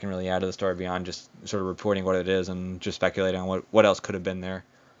lot more I can really add to the story beyond just sort of reporting what it is and just speculating on what else could have been there.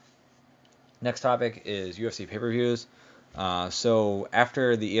 Next topic is UFC pay-per-views. So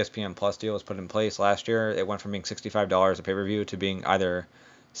after the ESPN Plus deal was put in place last year, it went from being $65 a pay-per-view to being either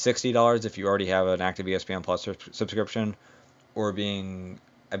 $60 if you already have an active ESPN Plus subscription, or being,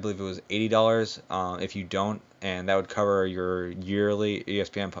 I believe it was $80 if you don't, and that would cover your yearly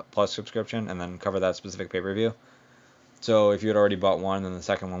ESPN Plus subscription and then cover that specific pay-per-view. So if you had already bought one, then the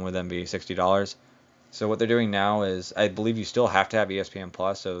second one would then be $60. So what they're doing now is, I believe you still have to have ESPN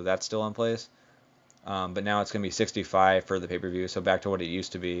Plus, so that's still in place. But now it's going to be $65 for the pay-per-view, so back to what it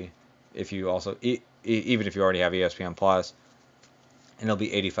used to be if you also, even if you already have ESPN Plus, and it'll be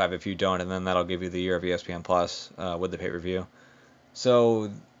 $85 if you don't, and then that'll give you the year of ESPN Plus with the pay-per-view.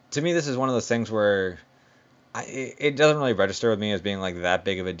 So to me, this is one of those things where it doesn't really register with me as being like that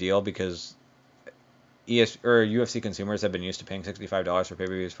big of a deal, because UFC consumers have been used to paying $65 for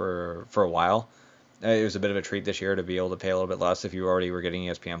pay-per-views for a while. It was a bit of a treat this year to be able to pay a little bit less if you already were getting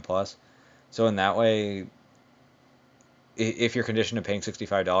ESPN Plus. So in that way, if you're conditioned to paying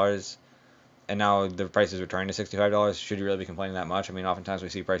 $65 and now the price is returning to $65, should you really be complaining that much? I mean, oftentimes we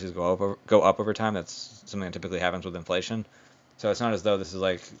see prices go up over time. That's something that typically happens with inflation. So it's not as though this is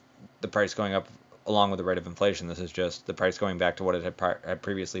like the price going up along with the rate of inflation. This is just the price going back to what it had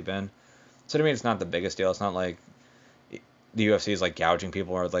previously been. So to me, it's not the biggest deal. It's not like the UFC is like gouging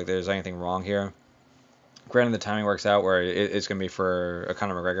people or like there's anything wrong here. Granted, the timing works out where it's going to be for a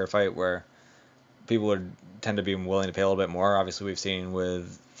Conor McGregor fight where people would tend to be willing to pay a little bit more. Obviously, we've seen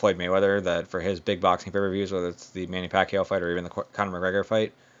with Floyd Mayweather that for his big boxing pay-per-views, whether it's the Manny Pacquiao fight or even the Conor McGregor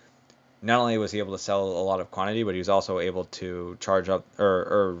fight, not only was he able to sell a lot of quantity, but he was also able to charge up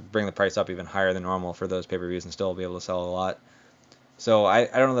or bring the price up even higher than normal for those pay-per-views and still be able to sell a lot. So I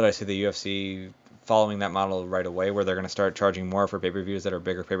don't know that I see the UFC following that model right away where they're going to start charging more for pay-per-views that are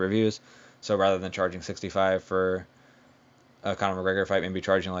bigger pay-per-views. So rather than charging 65 for a Conor McGregor fight, maybe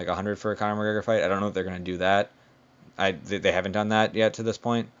charging like 100 for a Conor McGregor fight. I don't know if they're going to do that. They haven't done that yet to this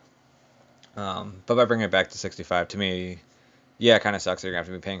point. But by bringing it back to 65, to me, yeah, it kind of sucks that you're going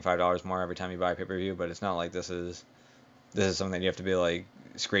to have to be paying $5 more every time you buy a pay-per-view, but it's not like this is something that you have to be like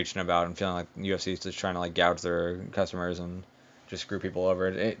screeching about and feeling like UFC is just trying to like gouge their customers and just screw people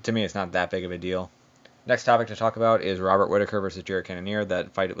over. To me, it's not that big of a deal. Next topic to talk about is Robert Whittaker versus Jared Cannonier.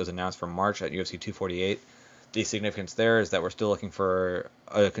 That fight was announced for March at UFC 248. The significance there is that we're still looking for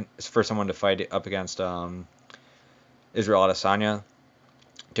someone to fight up against Israel Adesanya.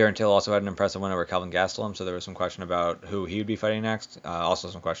 Darren Till also had an impressive win over Kelvin Gastelum, so there was some question about who he would be fighting next. Also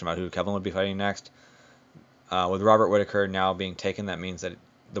some question about who Kevin would be fighting next. With Robert Whittaker now being taken, that means that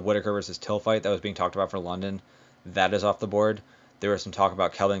the Whittaker versus Till fight that was being talked about for London, that is off the board. There was some talk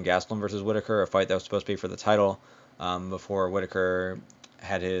about Kelvin Gastelum versus Whittaker, a fight that was supposed to be for the title, before Whittaker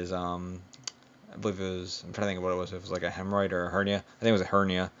had his, I believe it was, I'm trying to think of what it was. It was like a hemorrhoid or a hernia. I think it was a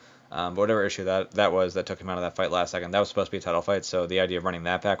hernia. But whatever issue that took him out of that fight last second, that was supposed to be a title fight, so the idea of running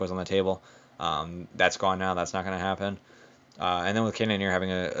that back was on the table. That's gone now. That's not going to happen. And then with Cannonier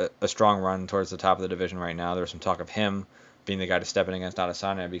having a strong run towards the top of the division right now, there was some talk of him being the guy to step in against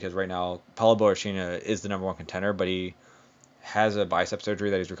Adesanya because right now Paulo Borrachina is the number one contender, but he has a bicep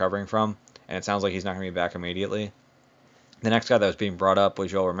surgery that he's recovering from, and it sounds like he's not going to be back immediately. The next guy that was being brought up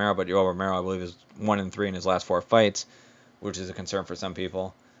was Yoel Romero, but Yoel Romero, I believe, is 1-3 in his last 4 fights, which is a concern for some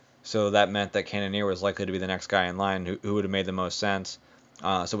people. So that meant that Cannonier was likely to be the next guy in line who would have made the most sense.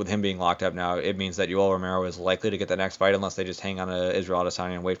 So with him being locked up now, it means that Yoel Romero is likely to get the next fight unless they just hang on to Israel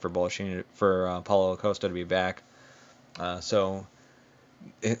Adesanya and wait for Paulo Costa to be back. So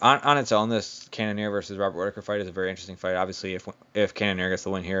on its own, this Cannonier versus Robert Whittaker fight is a very interesting fight. Obviously, if Cannonier gets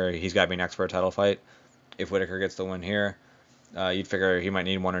the win here, he's got to be next for a title fight. If Whittaker gets the win here, you'd figure he might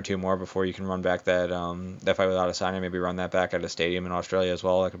need 1 or 2 more before you can run back that fight with Adesanya. Maybe run that back at a stadium in Australia as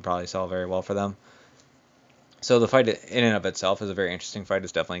well. That could probably sell very well for them. So the fight in and of itself is a very interesting fight.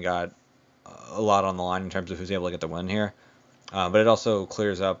 It's definitely got a lot on the line in terms of who's able to get the win here. But it also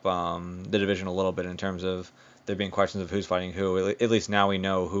clears up the division a little bit in terms of there being questions of who's fighting who. At least now we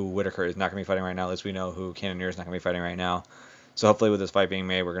know who Whittaker is not going to be fighting right now. At least we know who Cannonier is not going to be fighting right now. So hopefully with this fight being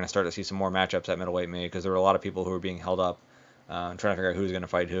made, we're going to start to see some more matchups at middleweight made because there were a lot of people who were being held up trying to figure out who's going to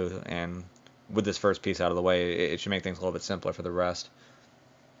fight who. And with this first piece out of the way, it should make things a little bit simpler for the rest.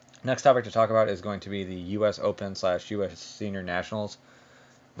 Next topic to talk about is going to be the U.S. Open / U.S. Senior Nationals.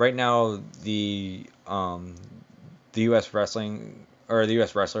 Right now, the U.S. wrestling or the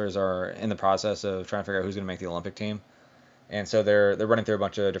U.S. wrestlers are in the process of trying to figure out who's going to make the Olympic team, and so they're running through a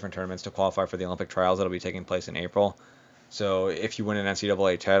bunch of different tournaments to qualify for the Olympic trials that'll be taking place in April. So if you win an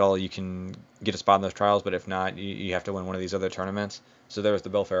NCAA title, you can get a spot in those trials, but if not, you have to win one of these other tournaments. So there was the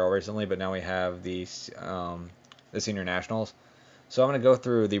Bill Farrell recently, but now we have the Senior Nationals. So I'm going to go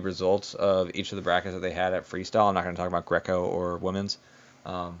through the results of each of the brackets that they had at freestyle. I'm not going to talk about Greco or women's.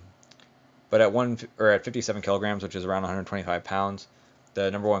 But at 57 kilograms, which is around 125 pounds, the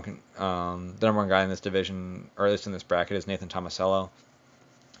number one guy in this division, or at least in this bracket, is Nathan Tomasello.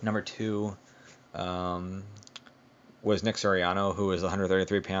 Number 2 was Nick Suriano, who was the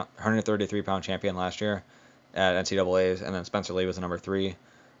 133 pound champion last year at NCAA's, and then Spencer Lee was the number 3,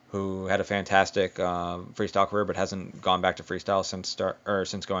 who had a fantastic freestyle career, but hasn't gone back to freestyle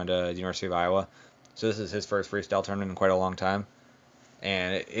since going to the University of Iowa. So this is his first freestyle tournament in quite a long time,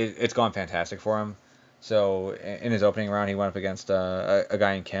 and it's gone fantastic for him. So in his opening round, he went up against a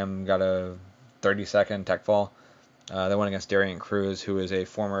guy in Kim, got a 30-second tech fall. Then went against Darian Cruz, who is a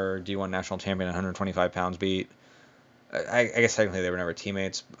former D1 national champion at 125 pounds, beat. I guess technically they were never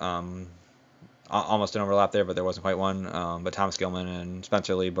teammates. Almost an overlap there, but there wasn't quite one. But Thomas Gilman and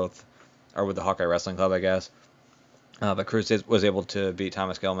Spencer Lee both are with the Hawkeye Wrestling Club, I guess. But Cruz was able to beat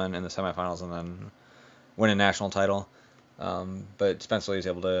Thomas Gilman in the semifinals and then win a national title. But Spencer Lee is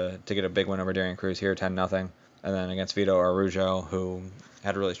able to get a big win over Darian Cruz here, 10-0. And then against Vito Araujo, who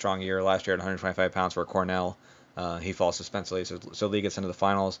had a really strong year last year at 125 pounds for Cornell, He falls to Spencer Lee, so Lee gets into the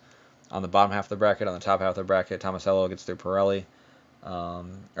finals. On the bottom half of the bracket, on the top half of the bracket, Tomasello gets through Pirelli,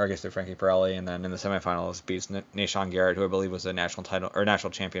 or gets through Frankie Pirelli, and then in the semifinals beats Nashon Garrett, who I believe was a national title or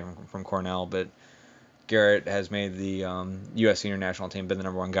national champion from Cornell, but Garrett has made the U.S. senior national team, been the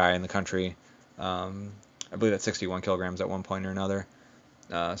number one guy in the country. I believe at 61 kilograms at one point or another.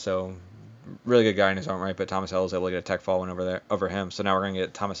 So really good guy in his own right, but Tomasello was able to get a tech fall win over him. So now we're going to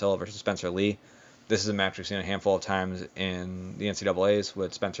get Tomasello versus Spencer Lee. This is a match we've seen a handful of times in the NCAAs,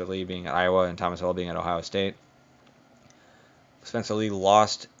 with Spencer Lee being at Iowa and Tomasello being at Ohio State. Spencer Lee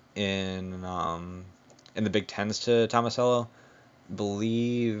lost in the Big Tens to Tomasello.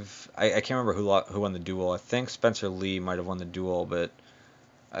 I can't remember who won the duel. I think Spencer Lee might have won the duel, but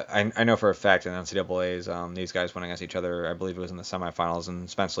I know for a fact in the NCAAs, these guys went against each other. I believe it was in the semifinals, and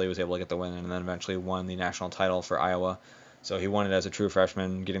Spencer Lee was able to get the win and then eventually won the national title for Iowa. So he won it as a true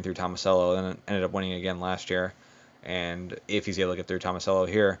freshman, getting through Tomasello, and ended up winning again last year. And if he's able to get through Tomasello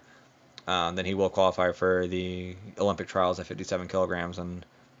here, then he will qualify for the Olympic trials at 57 kilograms, and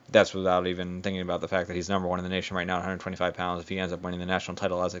that's without even thinking about the fact that he's number one in the nation right now at 125 pounds. If he ends up winning the national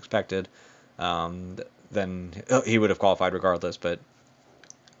title as expected, then he would have qualified regardless. But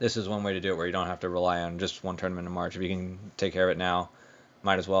this is one way to do it where you don't have to rely on just one tournament in March. If you can take care of it now,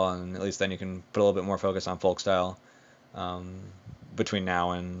 might as well, and at least then you can put a little bit more focus on folk style between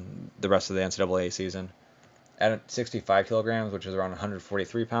now and the rest of the NCAA season. At 65 kilograms, which is around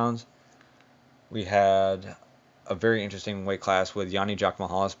 143 pounds, we had a very interesting weight class with Yanni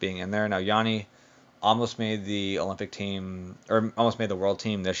Giacomohalis being in there. Now, Yanni almost made the Olympic team, or almost made the world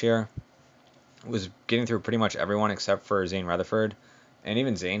team this year. Was getting through pretty much everyone except for Zane Rutherford. And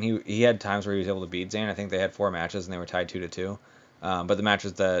even Zane, he had times where he was able to beat Zane. I think they had 4 matches and they were tied 2-2. But the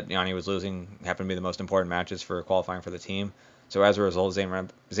matches that Yanni was losing happened to be the most important matches for qualifying for the team. So as a result,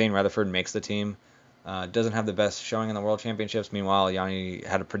 Zane Rutherford makes the team. Doesn't have the best showing in the World Championships. Meanwhile, Yanni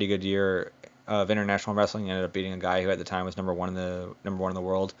had a pretty good year of international wrestling. He ended up beating a guy who at the time was number one in the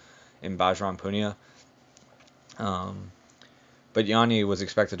world, in Bajrang Punia. But Yanni was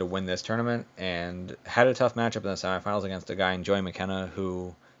expected to win this tournament and had a tough matchup in the semifinals against a guy in Joey McKenna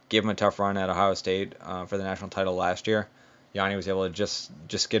who gave him a tough run at Ohio State for the national title last year. Yanni was able to just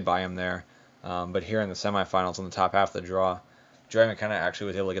skid by him there. But here in the semifinals, on the top half of the draw, Joey McKenna actually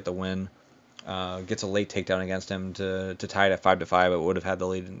was able to get the win. Gets a late takedown against him to tie it at 5-5, but would have had the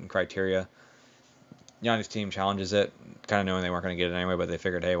lead in criteria. Yanni's team challenges it, kind of knowing they weren't going to get it anyway, but they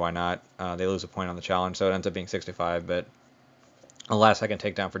figured, hey, why not? They lose a point on the challenge, so it ends up being 65, but a last-second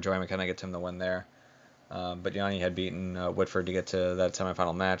takedown for Joey McKenna gets him the win there. But Yanni had beaten Whitford to get to that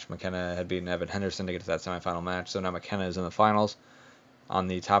semifinal match. McKenna had beaten Evan Henderson to get to that semifinal match, so now McKenna is in the finals. On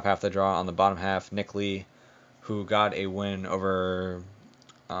the top half of the draw, on the bottom half, Nick Lee, who got a win over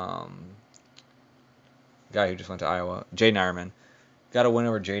guy who just went to Iowa, Jaden Ironman. Got a win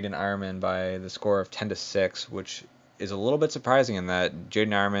over Jaden Ironman by the score of 10-6, which is a little bit surprising in that Jaden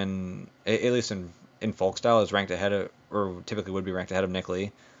Ironman, at least in folk style, is ranked ahead of, or typically would be ranked ahead of Nick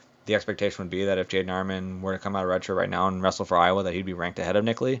Lee. The expectation would be that if Jaden Ironman were to come out of redshirt right now and wrestle for Iowa, that he'd be ranked ahead of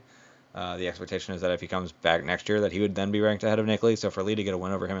Nick Lee. The expectation is that if he comes back next year, that he would then be ranked ahead of Nick Lee. So for Lee to get a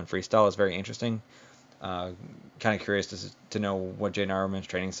win over him in freestyle is very interesting. Kind of curious to know what Jaden Ironman's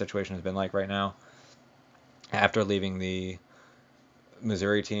training situation has been like right now. After leaving the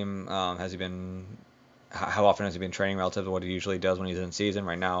Missouri team, how often has he been training relative to what he usually does when he's in season?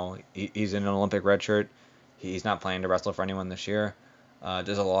 Right now, he's in an Olympic red shirt. He's not planning to wrestle for anyone this year.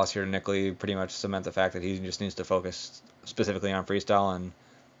 Does a loss here to Nick Lee pretty much cement the fact that he just needs to focus specifically on freestyle and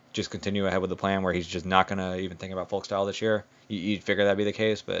just continue ahead with the plan where he's just not going to even think about folk style this year? You'd figure that'd be the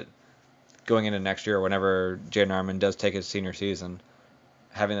case, but going into next year, whenever Jaden Ironman does take his senior season,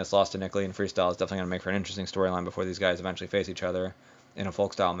 having this loss to Nick Lee in freestyle is definitely going to make for an interesting storyline before these guys eventually face each other in a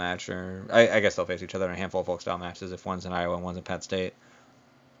folk style match, or I guess they'll face each other in a handful of folk style matches if one's in Iowa and one's in Penn State.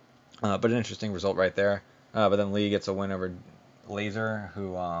 But an interesting result right there. But then Lee gets a win over Laser,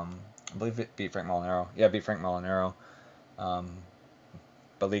 who I believe beat Frank Molinaro. Yeah, beat Frank Molinaro.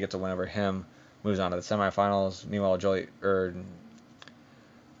 But Lee gets a win over him, moves on to the semifinals. Meanwhile, Jordan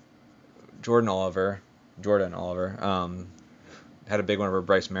Oliver had a big one over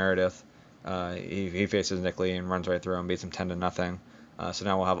Bryce Meredith. He faces Nick Lee and runs right through him, beats him 10-0. So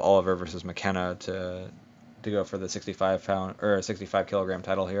now we'll have Oliver versus McKenna to go for the 65 kilogram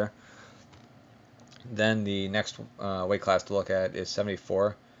title here. Then the next weight class to look at is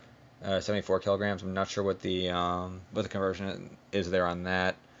 74 kilograms. I'm not sure what the conversion is there on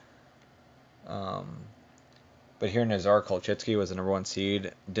that. But here Nazar Kolchitsky was the number 1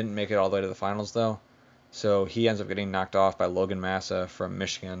 seed. Didn't make it all the way to the finals though. So he ends up getting knocked off by Logan Massa from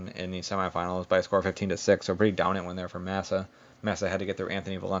Michigan in the semifinals by a score of 15-6. So pretty dominant win there for Massa. Massa had to get through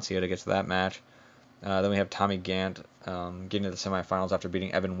Anthony Valencia to get to that match. Then we have Tommy Gant getting to the semifinals after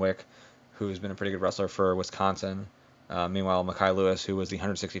beating Evan Wick, who's been a pretty good wrestler for Wisconsin. Meanwhile, Mekhi Lewis, who was the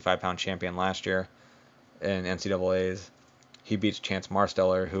 165-pound champion last year in NCAAs, he beats Chance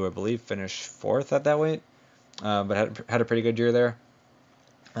Marsteller, who I believe finished fourth at that weight, but had a pretty good year there.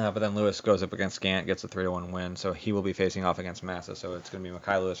 But then Lewis goes up against Gant, gets a 3-1 win, so he will be facing off against Massa. So it's going to be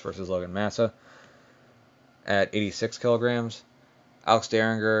Mekhi Lewis versus Logan Massa at 86 kilograms. Alex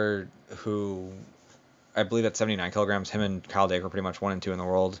Derringer, who I believe at 79 kilograms, him and Kyle Dake were pretty much 1 and 2 in the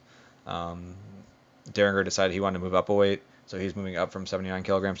world. Derringer decided he wanted to move up a weight, so he's moving up from 79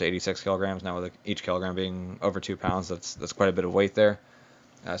 kilograms to 86 kilograms. Now with each kilogram being over 2 pounds, that's quite a bit of weight there.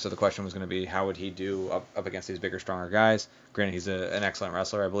 So the question was going to be, how would he do up against these bigger, stronger guys? Granted, he's an excellent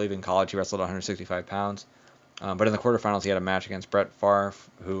wrestler. I believe in college he wrestled 165 pounds. But in the quarterfinals, he had a match against Brett Favre,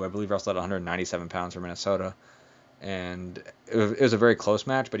 who I believe wrestled at 197 pounds for Minnesota. And it was a very close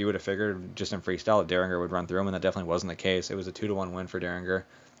match, but you would have figured just in freestyle that Derringer would run through him, and that definitely wasn't the case. It was a 2-1 win for Derringer.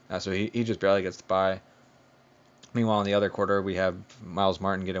 So he just barely gets by. Meanwhile, in the other quarter, we have Miles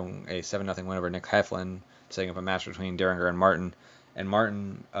Martin getting a 7-0 win over Nick Heflin, setting up a match between Derringer and Martin. And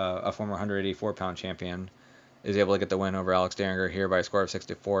Martin, a former 184-pound champion, is able to get the win over Alex Derringer here by a score of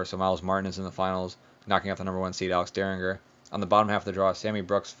 6-4. So Miles Martin is in the finals, knocking out the number 1 seed Alex Derringer. On the bottom half of the draw, Sammy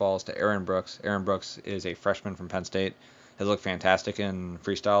Brooks falls to Aaron Brooks. Aaron Brooks is a freshman from Penn State. Has looked fantastic in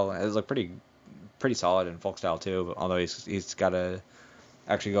freestyle. Has looked pretty solid in folk style too. Although he's got to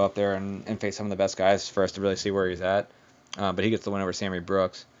actually go up there and face some of the best guys for us to really see where he's at. But he gets the win over Sammy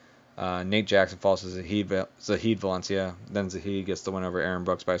Brooks. Nate Jackson falls to Zahid Valencia. Then Zahid gets the win over Aaron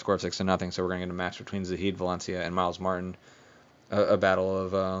Brooks by a score of 6-0. So we're going to get a match between Zahid Valencia and Miles Martin. A battle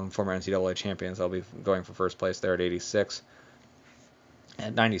of former NCAA champions. They'll be going for first place there at 86.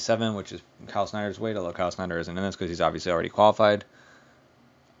 At 97, which is Kyle Snyder's weight, although Kyle Snyder isn't in this because he's obviously already qualified.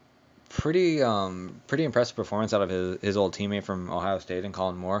 Pretty impressive performance out of his old teammate from Ohio State and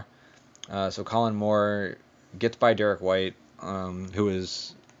Colin Moore. So Colin Moore gets by Derek White, who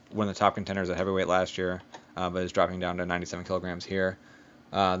is one of the top contenders at heavyweight last year, but is dropping down to 97 kilograms here.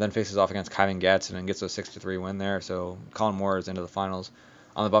 Then faces off against Kyvan Gadsden and gets a 6-3 win there. So Colin Moore is into the finals.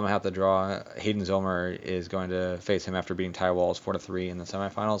 On the bottom half of the draw, Hayden Zilmer is going to face him after beating Ty Walls 4-3 in the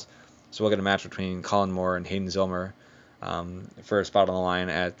semifinals. So we'll get a match between Colin Moore and Hayden Zilmer for a spot on the line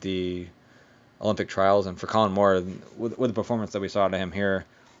at the Olympic trials. And for Colin Moore, with the performance that we saw out of him here,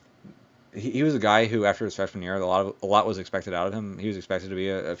 he was a guy who, after his freshman year, a lot was expected out of him. He was expected to be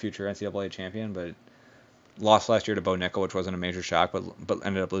a future NCAA champion, but lost last year to Bo Nickel, which wasn't a major shock, but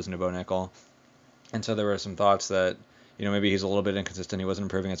ended up losing to Bo Nickel. And so there were some thoughts that, maybe he's a little bit inconsistent. He wasn't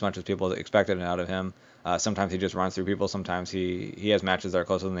improving as much as people expected out of him. Sometimes he just runs through people. Sometimes he has matches that are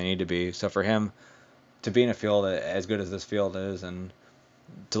closer than they need to be. So for him to be in a field as good as this field is and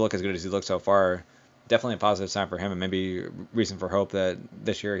to look as good as he looks so far, definitely a positive sign for him, and maybe reason for hope that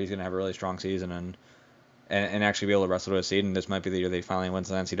this year he's going to have a really strong season and actually be able to wrestle to a seed, and this might be the year they finally wins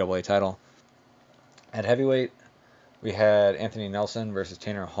the NCAA title. At heavyweight, we had Anthony Nelson versus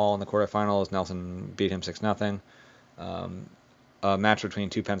Tanner Hall in the quarterfinals. Nelson beat him 6-0. A match between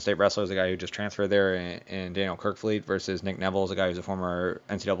two Penn State wrestlers, a guy who just transferred there, and Daniel Kirkfleet versus Nick Neville, a guy who's a former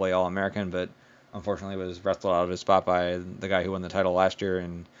NCAA All-American, but unfortunately was wrestled out of his spot by the guy who won the title last year,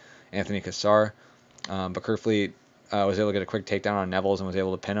 and Anthony Cassar. But Kirkfleet was able to get a quick takedown on Neville's and was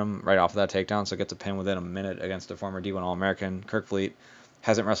able to pin him right off of that takedown, so gets a pin within a minute against a former D1 All-American. Kirkfleet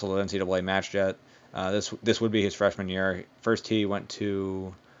hasn't wrestled an NCAA match yet. This would be his freshman year. First he went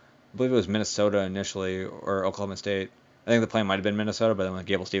to, I believe it was Minnesota initially, or Oklahoma State. I think the plan might have been Minnesota, but then with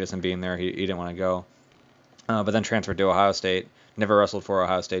Gable Steveson being there, he didn't want to go. But then transferred to Ohio State. Never wrestled for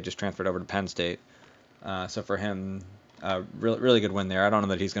Ohio State, just transferred over to Penn State. So for him, really good win there. I don't know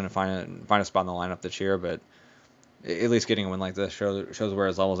that he's going to find a spot in the lineup this year, but at least getting a win like this shows where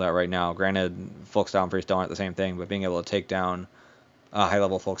his level's at right now. Granted, folk style and freestyle aren't the same thing, but being able to take down a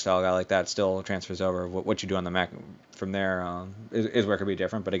high-level folk style guy like that still transfers over. What you do on the mat from there is where it could be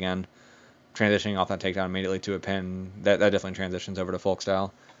different. But again, transitioning off that takedown immediately to a pin, that definitely transitions over to folk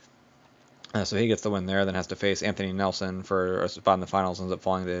style. So he gets the win there, then has to face Anthony Nelson for a spot in the finals, ends up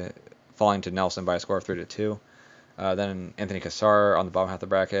falling to Nelson by a score of 3-2. Then Anthony Cassar on the bottom half of the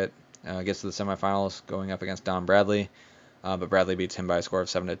bracket gets to the semifinals, going up against Don Bradley, but Bradley beats him by a score of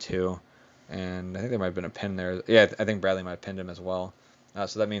 7-2. And I think there might have been a pin there. Yeah, I think Bradley might have pinned him as well.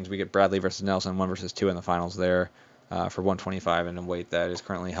 So that means we get Bradley versus Nelson, 1 versus 2 in the finals there for 125 in a weight that is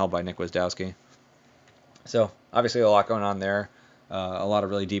currently held by Nick Wisdowski. So obviously a lot going on there. A lot of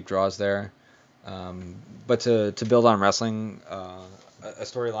really deep draws there. But to build on wrestling, a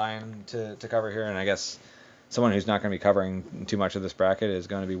storyline to cover here, and I guess someone who's not going to be covering too much of this bracket is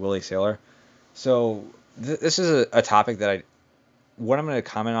going to be Willie Saylor. So this is a topic that what I'm going to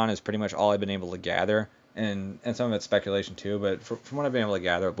comment on is pretty much all I've been able to gather, and some of it's speculation too. But from what I've been able to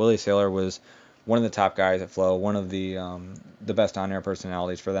gather, Willie Saylor was one of the top guys at Flow, one of the best on-air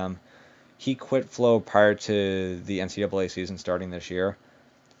personalities for them. He quit Flow prior to the NCAA season starting this year,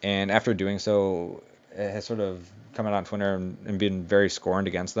 and after doing so, it has sort of come out on Twitter and been very scorned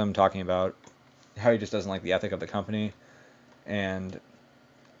against them, talking about how he just doesn't like the ethic of the company. And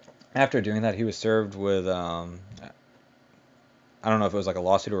after doing that, he was served with I don't know if it was like a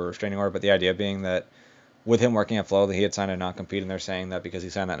lawsuit or a restraining order, but the idea being that with him working at Flow, that he had signed a non-compete, and they're saying that because he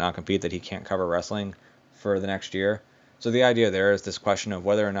signed that non-compete, that he can't cover wrestling for the next year. So the idea there is this question of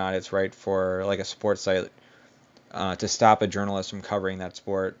whether or not it's right for like a sports site to stop a journalist from covering that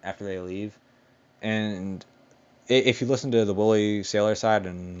sport after they leave. And if you listen to the Willie Saylor side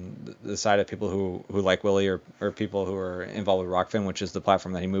and the side of people who like Willie or people who are involved with Rockfin, which is the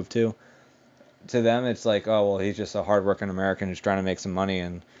platform that he moved to them it's like, oh, well, he's just a hardworking American who's trying to make some money,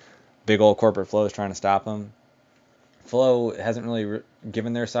 and big old corporate Flow is trying to stop him. Flow hasn't really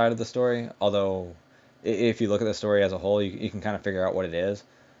given their side of the story, although if you look at the story as a whole, you can kind of figure out what it is.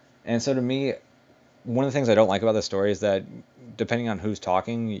 And so to me, one of the things I don't like about this story is that depending on who's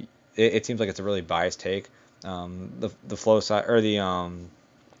talking, it seems like it's a really biased take. The Flow side or the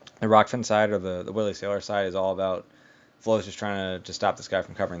Rockfin side or the Willie Saylor side is all about Flow's just trying to stop this guy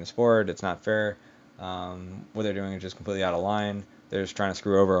from covering the sport. It's not fair. What they're doing is just completely out of line. They're just trying to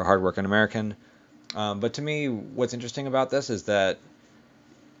screw over a hardworking American. But to me, what's interesting about this is that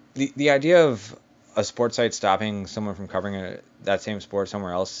the idea of a sports site stopping someone from covering that same sport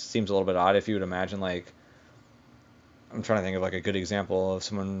somewhere else seems a little bit odd. If you would imagine, like, I'm trying to think of like a good example of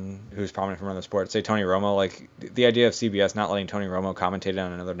someone who's prominent from another sport. Say Tony Romo. Like the idea of CBS not letting Tony Romo commentate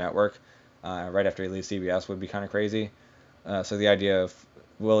on another network right after he leaves CBS would be kind of crazy. So the idea of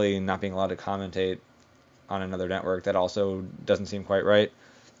Willie not being allowed to commentate on another network, that also doesn't seem quite right.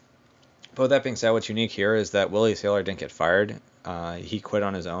 But with that being said, what's unique here is that Willie Saylor didn't get fired. He quit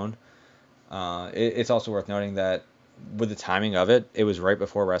on his own. It's also worth noting that with the timing of it, it was right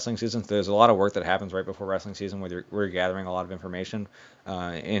before wrestling season. So there's a lot of work that happens right before wrestling season where you're gathering a lot of information.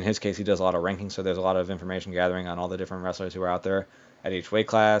 In his case, he does a lot of rankings, so there's a lot of information gathering on all the different wrestlers who are out there at each weight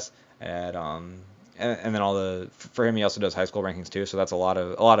class, at and then for him, he also does high school rankings too. So that's a lot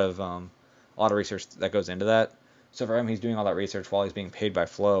of research that goes into that. So for him, he's doing all that research while he's being paid by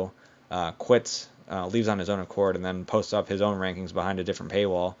Flow, quits, leaves on his own accord, and then posts up his own rankings behind a different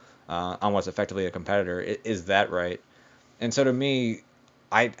paywall on what's effectively a competitor. Is that right? And so to me,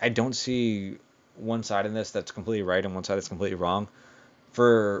 I don't see one side in this that's completely right and one side that's completely wrong.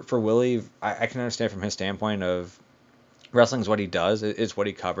 For Willie, I can understand from his standpoint of wrestling is what he does. It's what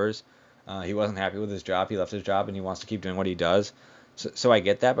he covers. He wasn't happy with his job. He left his job and he wants to keep doing what he does. So I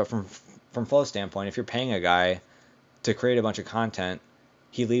get that. But from Flow's standpoint, if you're paying a guy to create a bunch of content,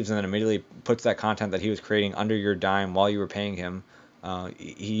 he leaves and then immediately puts that content that he was creating under your dime while you were paying him.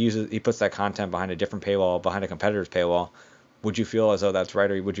 He puts that content behind a different paywall, behind a competitor's paywall. Would you feel as though that's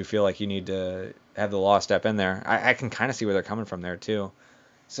right, or would you feel like you need to have the law step in there? I can kind of see where they're coming from there too.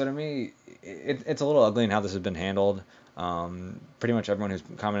 So to me, it's a little ugly in how this has been handled. Pretty much everyone who's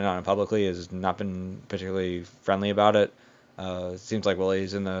commented on it publicly has not been particularly friendly about it. It seems like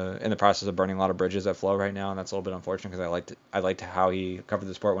Willie's in the process of burning a lot of bridges at Flow right now, and that's a little bit unfortunate because I liked how he covered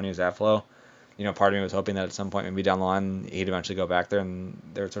the sport when he was at Flow. You know, part of me was hoping that at some point, maybe down the line, he'd eventually go back there and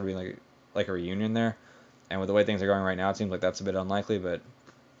there would sort of be like a reunion there. And with the way things are going right now, it seems like that's a bit unlikely, but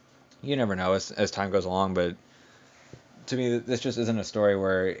you never know as time goes along. But to me, this just isn't a story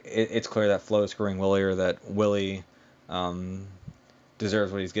where it's clear that Flo is screwing Willie or that Willie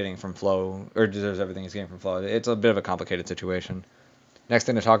deserves what he's getting from Flo or deserves everything he's getting from Flo. It's a bit of a complicated situation. Next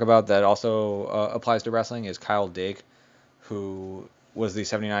thing to talk about that also applies to wrestling is Kyle Dake, who was the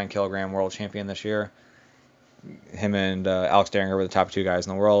 79 kilogram world champion this year. Him and Alex Derringer were the top two guys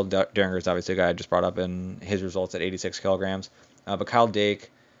in the world. Derringer is obviously a guy I just brought up in his results at 86 kilograms. But Kyle Dake,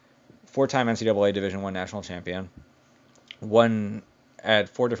 four-time NCAA Division I national champion, won at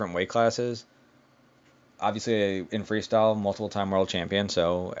 4 different weight classes. Obviously in freestyle, multiple-time world champion,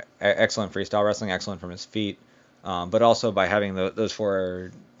 so excellent freestyle wrestling, excellent from his feet. But also by having those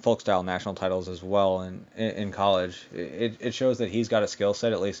 4 folk-style national titles as well in college, it shows that he's got a skill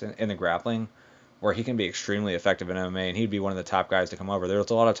set, at least in the grappling, where he can be extremely effective in MMA, and he'd be one of the top guys to come over. There was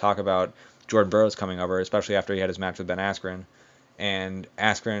a lot of talk about Jordan Burroughs coming over, especially after he had his match with Ben Askren. And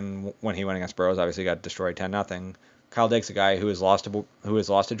Askren, when he went against Burroughs, obviously got destroyed 10-0. Kyle Dake's a guy who has lost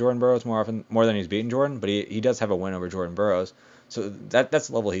to Jordan Burroughs more than he's beaten Jordan, but he does have a win over Jordan Burroughs. So that's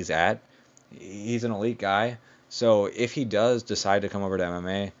the level he's at. He's an elite guy. So if he does decide to come over to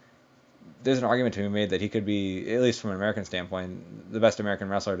MMA, there's an argument to be made that he could be, at least from an American standpoint, the best American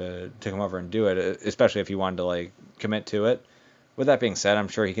wrestler to come over and do it, especially if he wanted to like commit to it. With that being said, I'm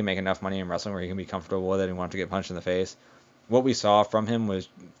sure he can make enough money in wrestling where he can be comfortable with it and want to get punched in the face. What we saw from him was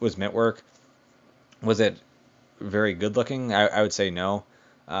mitt work. Was it very good looking? I would say no.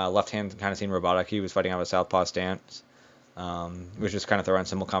 Left hand kind of seemed robotic. He was fighting out of a southpaw stance, which just kind of throwing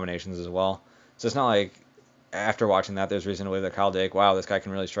simple combinations as well. So it's not like after watching that, there's reason to believe that Kyle Dake, wow, this guy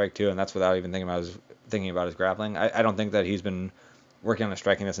can really strike too, and that's without even thinking about his grappling. I don't think that he's been working on his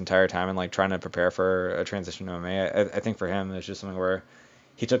striking this entire time and like trying to prepare for a transition to MMA. I think for him, it's just something where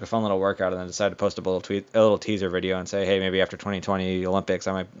he took a fun little workout and then decided to post a little teaser video and say, hey, maybe after 2020 Olympics,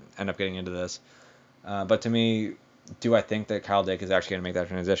 I might end up getting into this. But to me, do I think that Kyle Dake is actually going to make that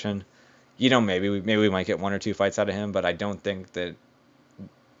transition? Maybe we might get 1 or 2 fights out of him, but I don't think that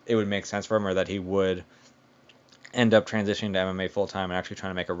it would make sense for him or that he would end up transitioning to MMA full time and actually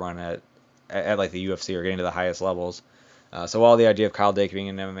trying to make a run at like the UFC or getting to the highest levels. So while the idea of Kyle Dake being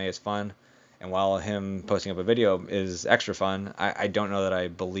in MMA is fun, and while him posting up a video is extra fun, I don't know that I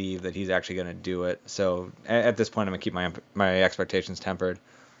believe that he's actually going to do it. So at this point, I'm going to keep my expectations tempered.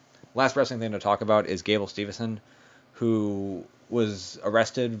 Last wrestling thing to talk about is Gable Steveson, who was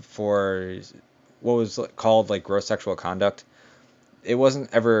arrested for what was called like gross sexual conduct. It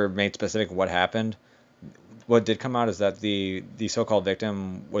wasn't ever made specific what happened. What did come out is that the so-called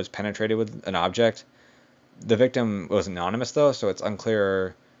victim was penetrated with an object. The victim was anonymous though, so it's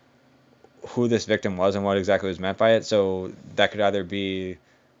unclear who this victim was and what exactly was meant by it. So that could either be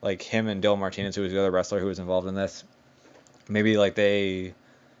like him and Dylan Martinez, who was the other wrestler who was involved in this. Maybe like they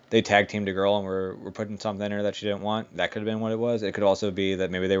tag teamed a girl and were putting something in her that she didn't want. That could have been what it was. It could also be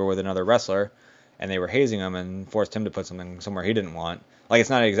that maybe they were with another wrestler and they were hazing him and forced him to put something somewhere he didn't want. Like it's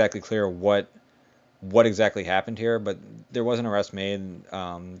not exactly clear what exactly happened here, but there was an arrest made.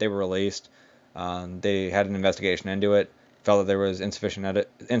 They were released. They had an investigation into it. Felt that there was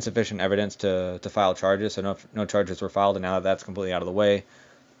insufficient evidence to file charges, so no charges were filed. And now that that's completely out of the way,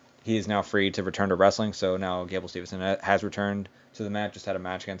 he is now free to return to wrestling. So now Gable Steveson has returned to the match. Just had a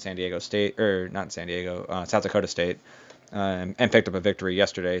match against South Dakota State, and picked up a victory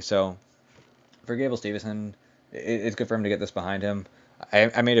yesterday. So for Gable Steveson, it's good for him to get this behind him.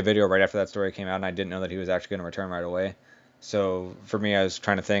 I made a video right after that story came out, and I didn't know that he was actually going to return right away. So for me, I was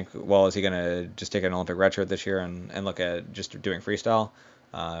trying to think, well, is he going to just take an Olympic red shirt this year and look at just doing freestyle?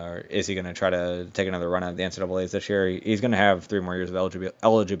 Or is he going to try to take another run at the NCAAs this year? He's going to have 3 more years of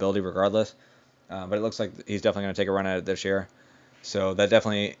eligibility regardless. But it looks like he's definitely going to take a run at it this year. So that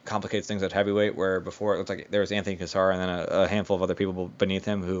definitely complicates things at heavyweight, where before it looked like there was Anthony Cassar and then a handful of other people beneath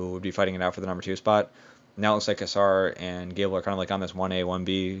him who would be fighting it out for the number 2 spot. Now it looks like Cassar and Gable are kind of like on this 1A,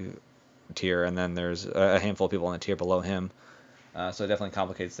 1B tier, and then there's a handful of people in the tier below him. So it definitely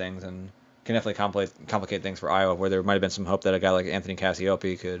complicates things and can definitely complicate things for Iowa, where there might have been some hope that a guy like Anthony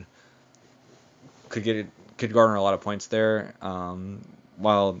Cassiope could garner a lot of points there.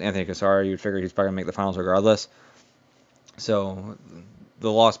 While Anthony Cassar, you'd figure he's probably going to make the finals regardless. So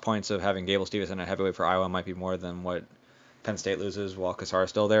the lost points of having Gable Steveson at heavyweight for Iowa might be more than what Penn State loses while Cassar is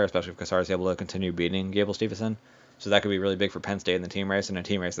still there, especially if Cassar is able to continue beating Gable Steveson. So that could be really big for Penn State in the team race, and a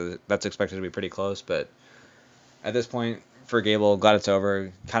team race that's expected to be pretty close. But at this point, for Gable, glad it's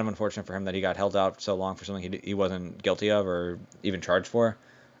over. Kind of unfortunate for him that he got held out so long for something he wasn't guilty of or even charged for.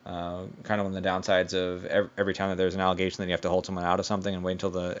 Kind of one of the downsides of every time that there's an allegation that you have to hold someone out of something and wait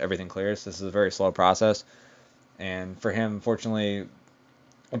until everything clears. This is a very slow process. And for him, fortunately,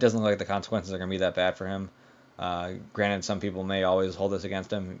 it doesn't look like the consequences are going to be that bad for him. Granted, some people may always hold this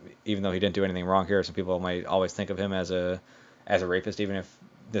against him, even though he didn't do anything wrong here. Some people might always think of him as a rapist, even if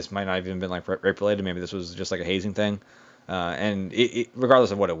this might not have even been like rape related. Maybe this was just like a hazing thing. And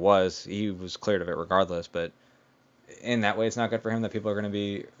regardless of what it was, he was cleared of it regardless. But in that way, it's not good for him that people are going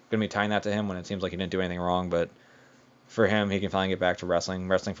to be tying that to him when it seems like he didn't do anything wrong. But for him, he can finally get back to wrestling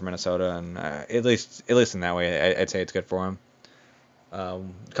for Minnesota, and at least in that way, I'd say it's good for him. A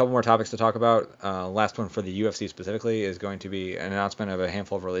couple more topics to talk about. Last one for the UFC specifically is going to be an announcement of a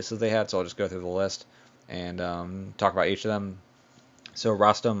handful of releases they had, so I'll just go through the list and talk about each of them. So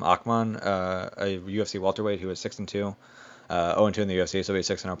Rostam Akhman, a UFC welterweight who was 6-2, 0-2 in the UFC, so he was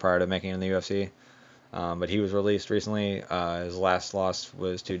 6-0 prior to making it in the UFC. But he was released recently. His last loss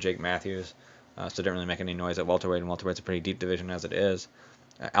was to Jake Matthews, so didn't really make any noise at welterweight, and welterweight's a pretty deep division as it is.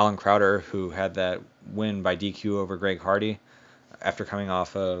 Alan Crowder, who had that win by DQ over Greg Hardy after coming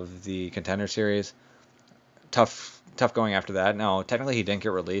off of the Contender Series, tough going after that. Now, technically, he didn't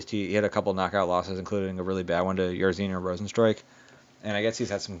get released. He had a couple knockout losses, including a really bad one to Jairzinho Rozenstruik, and I guess he's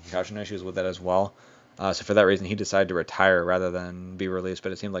had some concussion issues with that as well. So for that reason, he decided to retire rather than be released.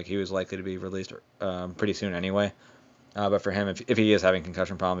 But it seemed like he was likely to be released pretty soon anyway. But for him, if he is having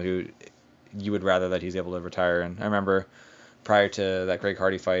concussion problems, you would rather that he's able to retire. And I remember prior to that Greg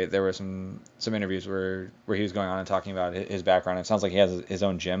Hardy fight, there were some interviews where he was going on and talking about his background. It sounds like he has his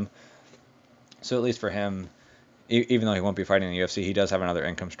own gym. So at least for him, even though he won't be fighting in the UFC, he does have another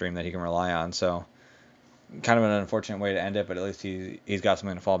income stream that he can rely on. So kind of an unfortunate way to end it, but at least he's got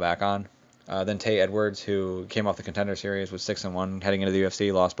something to fall back on. Then Tay Edwards, who came off the Contender Series, was 6-1 heading into the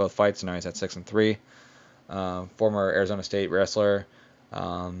UFC, lost both fights, and now he's at 6-3. Former Arizona State wrestler,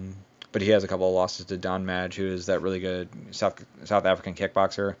 but he has a couple of losses to Don Madge, who is that really good South African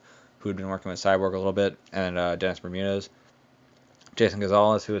kickboxer who had been working with Cyborg a little bit, and Dennis Bermudez. Jason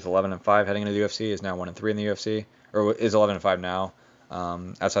Gonzalez, who is 11-5 heading into the UFC, is now 1-3 in the UFC, or is 11-5 now.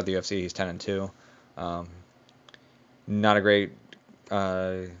 Outside the UFC, he's 10-2. Not a great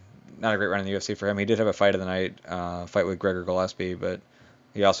run in the UFC for him. He did have a fight of the night, fight with Gregor Gillespie, but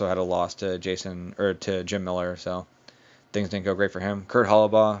he also had a loss to Jim Miller, so things didn't go great for him. Kurt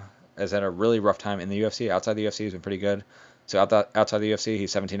Hollabaugh has had a really rough time in the UFC. Outside the UFC, he's been pretty good. So outside the UFC,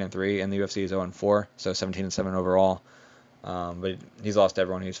 he's 17-3. In the UFC, he's 0-4, so 17-7 overall. But he's lost to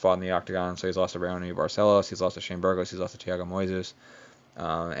everyone he's fought in the octagon. So he's lost to Raoni Barcelos, he's lost to Shane Burgos, he's lost to Thiago Moises.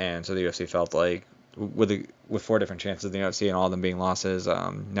 And so the UFC felt like with 4 different chances in the UFC and all of them being losses,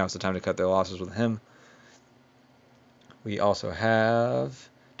 now it's the time to cut their losses with him. We also have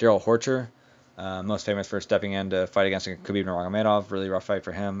Daryl Horcher, most famous for stepping in to fight against Khabib Nurmagomedov. Really rough fight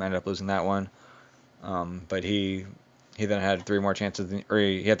for him. Ended up losing that one. But he then had 3 more chances,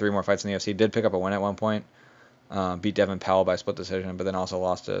 he had 3 more fights in the UFC. Did pick up a win at one point. Beat Devin Powell by split decision, but then also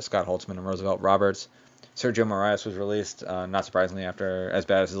lost to Scott Holtzman and Roosevelt Roberts. Sergio Moraes was released, not surprisingly, after as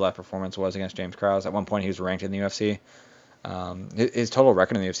bad as his last performance was against James Krause. At one point, he was ranked in the UFC. His total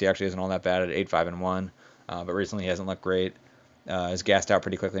record in the UFC actually isn't all that bad at 8-5-1, but recently he hasn't looked great. He's gassed out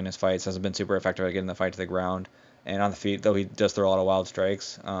pretty quickly in his fights, hasn't been super effective at getting the fight to the ground. And on the feet, though he does throw a lot of wild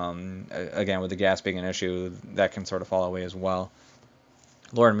strikes, again, with the gas being an issue, that can sort of fall away as well.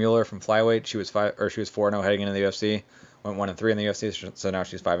 Lauren Mueller from Flyweight, she was 4-0 heading into the UFC, went 1-3 in the UFC, so now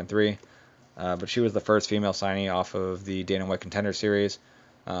she's 5-3. But she was the first female signee off of the Dana White Contender Series,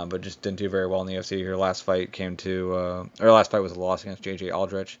 but just didn't do very well in the UFC. Her last fight was a loss against J.J.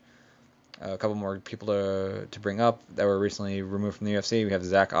 Aldrich. A couple more people to bring up that were recently removed from the UFC. We have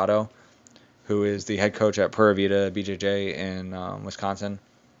Zach Otto, who is the head coach at Pura Vida BJJ in Wisconsin.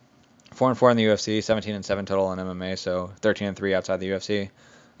 4-4 in the UFC, 17-7 total in MMA, so 13-3 outside the UFC,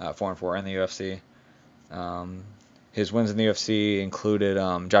 4-4 in the UFC. His wins in the UFC included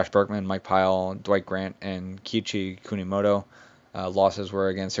Josh Berkman, Mike Pyle, Dwight Grant, and Kiichi Kunimoto. Losses were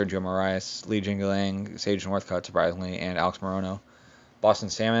against Sergio Moraes, Li Jingliang, Sage Northcutt, surprisingly, and Alex Morono. Boston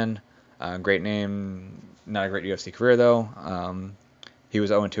Salmon, great name, not a great UFC career, though. He was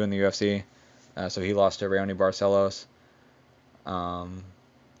 0-2 in the UFC, so he lost to Raoni Barcelos.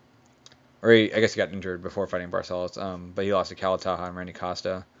 I guess he got injured before fighting Barcelos, but he lost to Kalataha and Randy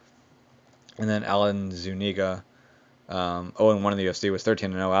Costa. And then Alan Zuniga, 0-1 in the UFC, was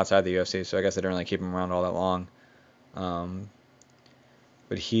 13-0 outside the UFC, so I guess they didn't really keep him around all that long.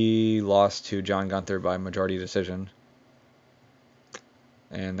 But he lost to John Gunther by majority decision.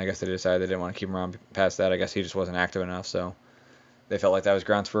 And I guess they decided they didn't want to keep him around past that. I guess he just wasn't active enough, so they felt like that was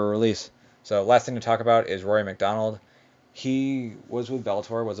grounds for a release. So last thing to talk about is Rory McDonald. He was with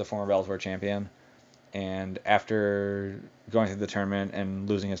Bellator, was a former Bellator champion, and after going through the tournament and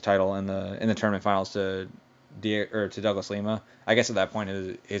losing his title in the tournament finals to Douglas Lima, I guess at that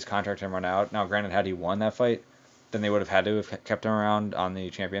point his contract had run out. Now, granted, had he won that fight, then they would have had to have kept him around on the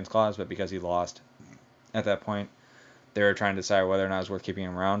Champions Clause, but because he lost at that point, they were trying to decide whether or not it was worth keeping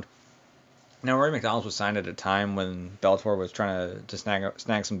him around. Now, Rory McDonald was signed at a time when Bellator was trying to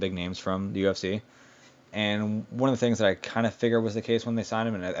snag some big names from the UFC. And one of the things that I kind of figured was the case when they signed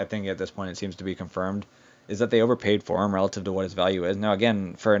him, and I think at this point it seems to be confirmed, is that they overpaid for him relative to what his value is. Now,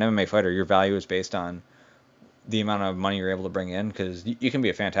 again, for an MMA fighter, your value is based on the amount of money you're able to bring in, because you can be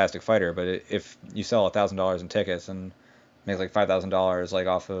a fantastic fighter, but if you sell $1,000 in tickets and make like $5,000 like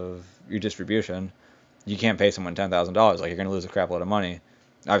off of your distribution, you can't pay someone $10,000. Like, you're going to lose a crap load of money.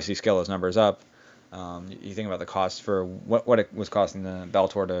 Obviously, scale those numbers up. You think about the cost for what it was costing the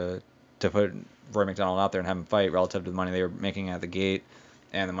Bellator to put Rory McDonald out there and have him fight relative to the money they were making at the gate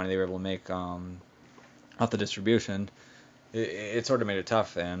and the money they were able to make off the distribution. It sort of made it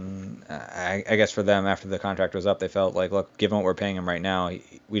tough, and I guess for them, after the contract was up, they felt like, look, given what we're paying him right now,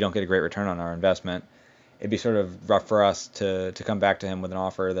 we don't get a great return on our investment, it'd be sort of rough for us to come back to him with an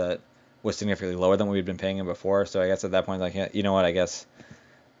offer that was significantly lower than what we'd been paying him before. So I guess at that point, like, you know what, I guess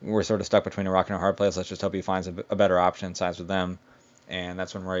we're sort of stuck between a rock and a hard place. Let's just hope he finds a better option and signs with them. And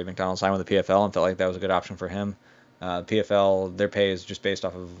that's when Rory McDonald signed with the PFL and felt like that was a good option for him. PFL, their pay is just based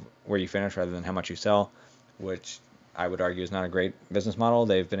off of where you finish rather than how much you sell, which I would argue is not a great business model.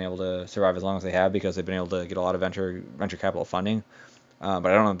 They've been able to survive as long as they have because they've been able to get a lot of venture capital funding. But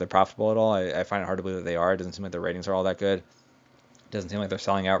I don't know if they're profitable at all. I find it hard to believe that they are. It doesn't seem like their ratings are all that good. It doesn't seem like they're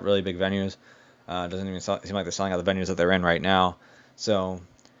selling out really big venues. It doesn't even seem like they're selling out the venues that they're in right now. So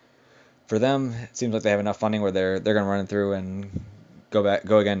for them, it seems like they have enough funding where they're going to run it through and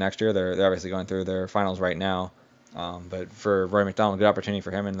go again next year. They're obviously going through their finals right now. But for Roy McDonald, good opportunity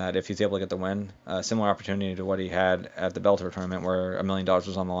for him in that if he's able to get the win, similar opportunity to what he had at the Bellator tournament where $1 million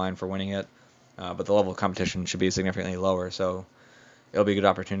was on the line for winning it. But the level of competition should be significantly lower, so it'll be a good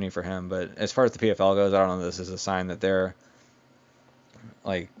opportunity for him. But as far as the PFL goes, I don't know if this is a sign that they're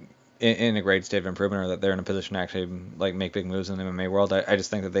like in a great state of improvement or that they're in a position to actually like make big moves in the MMA world. I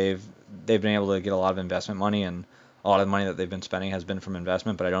just think that they've been able to get a lot of investment money, and a lot of the money that they've been spending has been from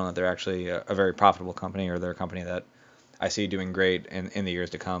investment, but I don't know that they're actually a very profitable company or they're a company that I see doing great in the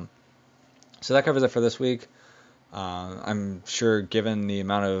years to come. So that covers it for this week. I'm sure given the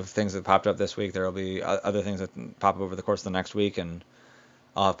amount of things that popped up this week, there will be other things that pop up over the course of the next week, and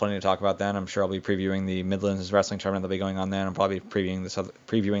I'll have plenty to talk about then. I'm sure I'll be previewing the Midlands Wrestling Tournament that'll be going on then. I'm probably previewing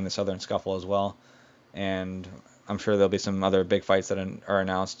the Southern Scuffle as well. And I'm sure there'll be some other big fights that are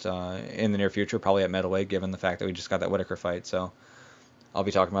announced in the near future, probably at middleweight, given the fact that we just got that Whittaker fight. So I'll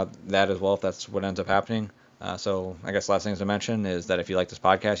be talking about that as well if that's what ends up happening. So I guess last things to mention is that if you like this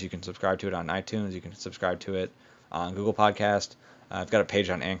podcast, you can subscribe to it on iTunes. You can subscribe to it on Google Podcast. I've got a page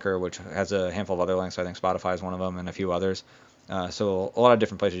on Anchor, which has a handful of other links. I think Spotify is one of them and a few others. So a lot of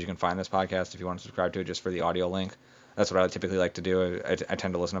different places you can find this podcast if you want to subscribe to it just for the audio link. That's what I typically like to do. I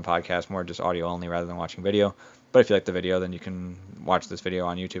tend to listen to podcasts more just audio only rather than watching video. But if you like the video, then you can watch this video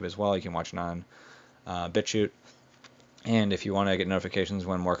on YouTube as well. You can watch it on BitChute. And if you want to get notifications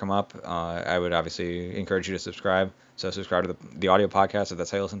when more come up, I would obviously encourage you to subscribe. So subscribe to the audio podcast if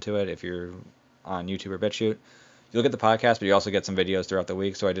that's how you listen to it. If you're on YouTube or BitChute, you'll get the podcast, but you also get some videos throughout the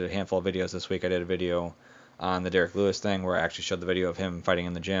week. So I did a handful of videos this week. I did a video on the Derrick Lewis thing where I actually showed the video of him fighting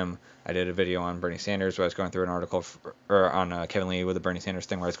in the gym. I did a video on Bernie Sanders where I was going through an article, or on Kevin Lee with the Bernie Sanders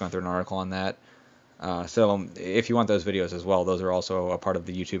thing where I was going through an article on that. So if you want those videos as well, those are also a part of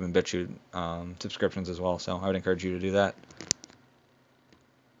the YouTube and BitChute subscriptions as well. So I would encourage you to do that.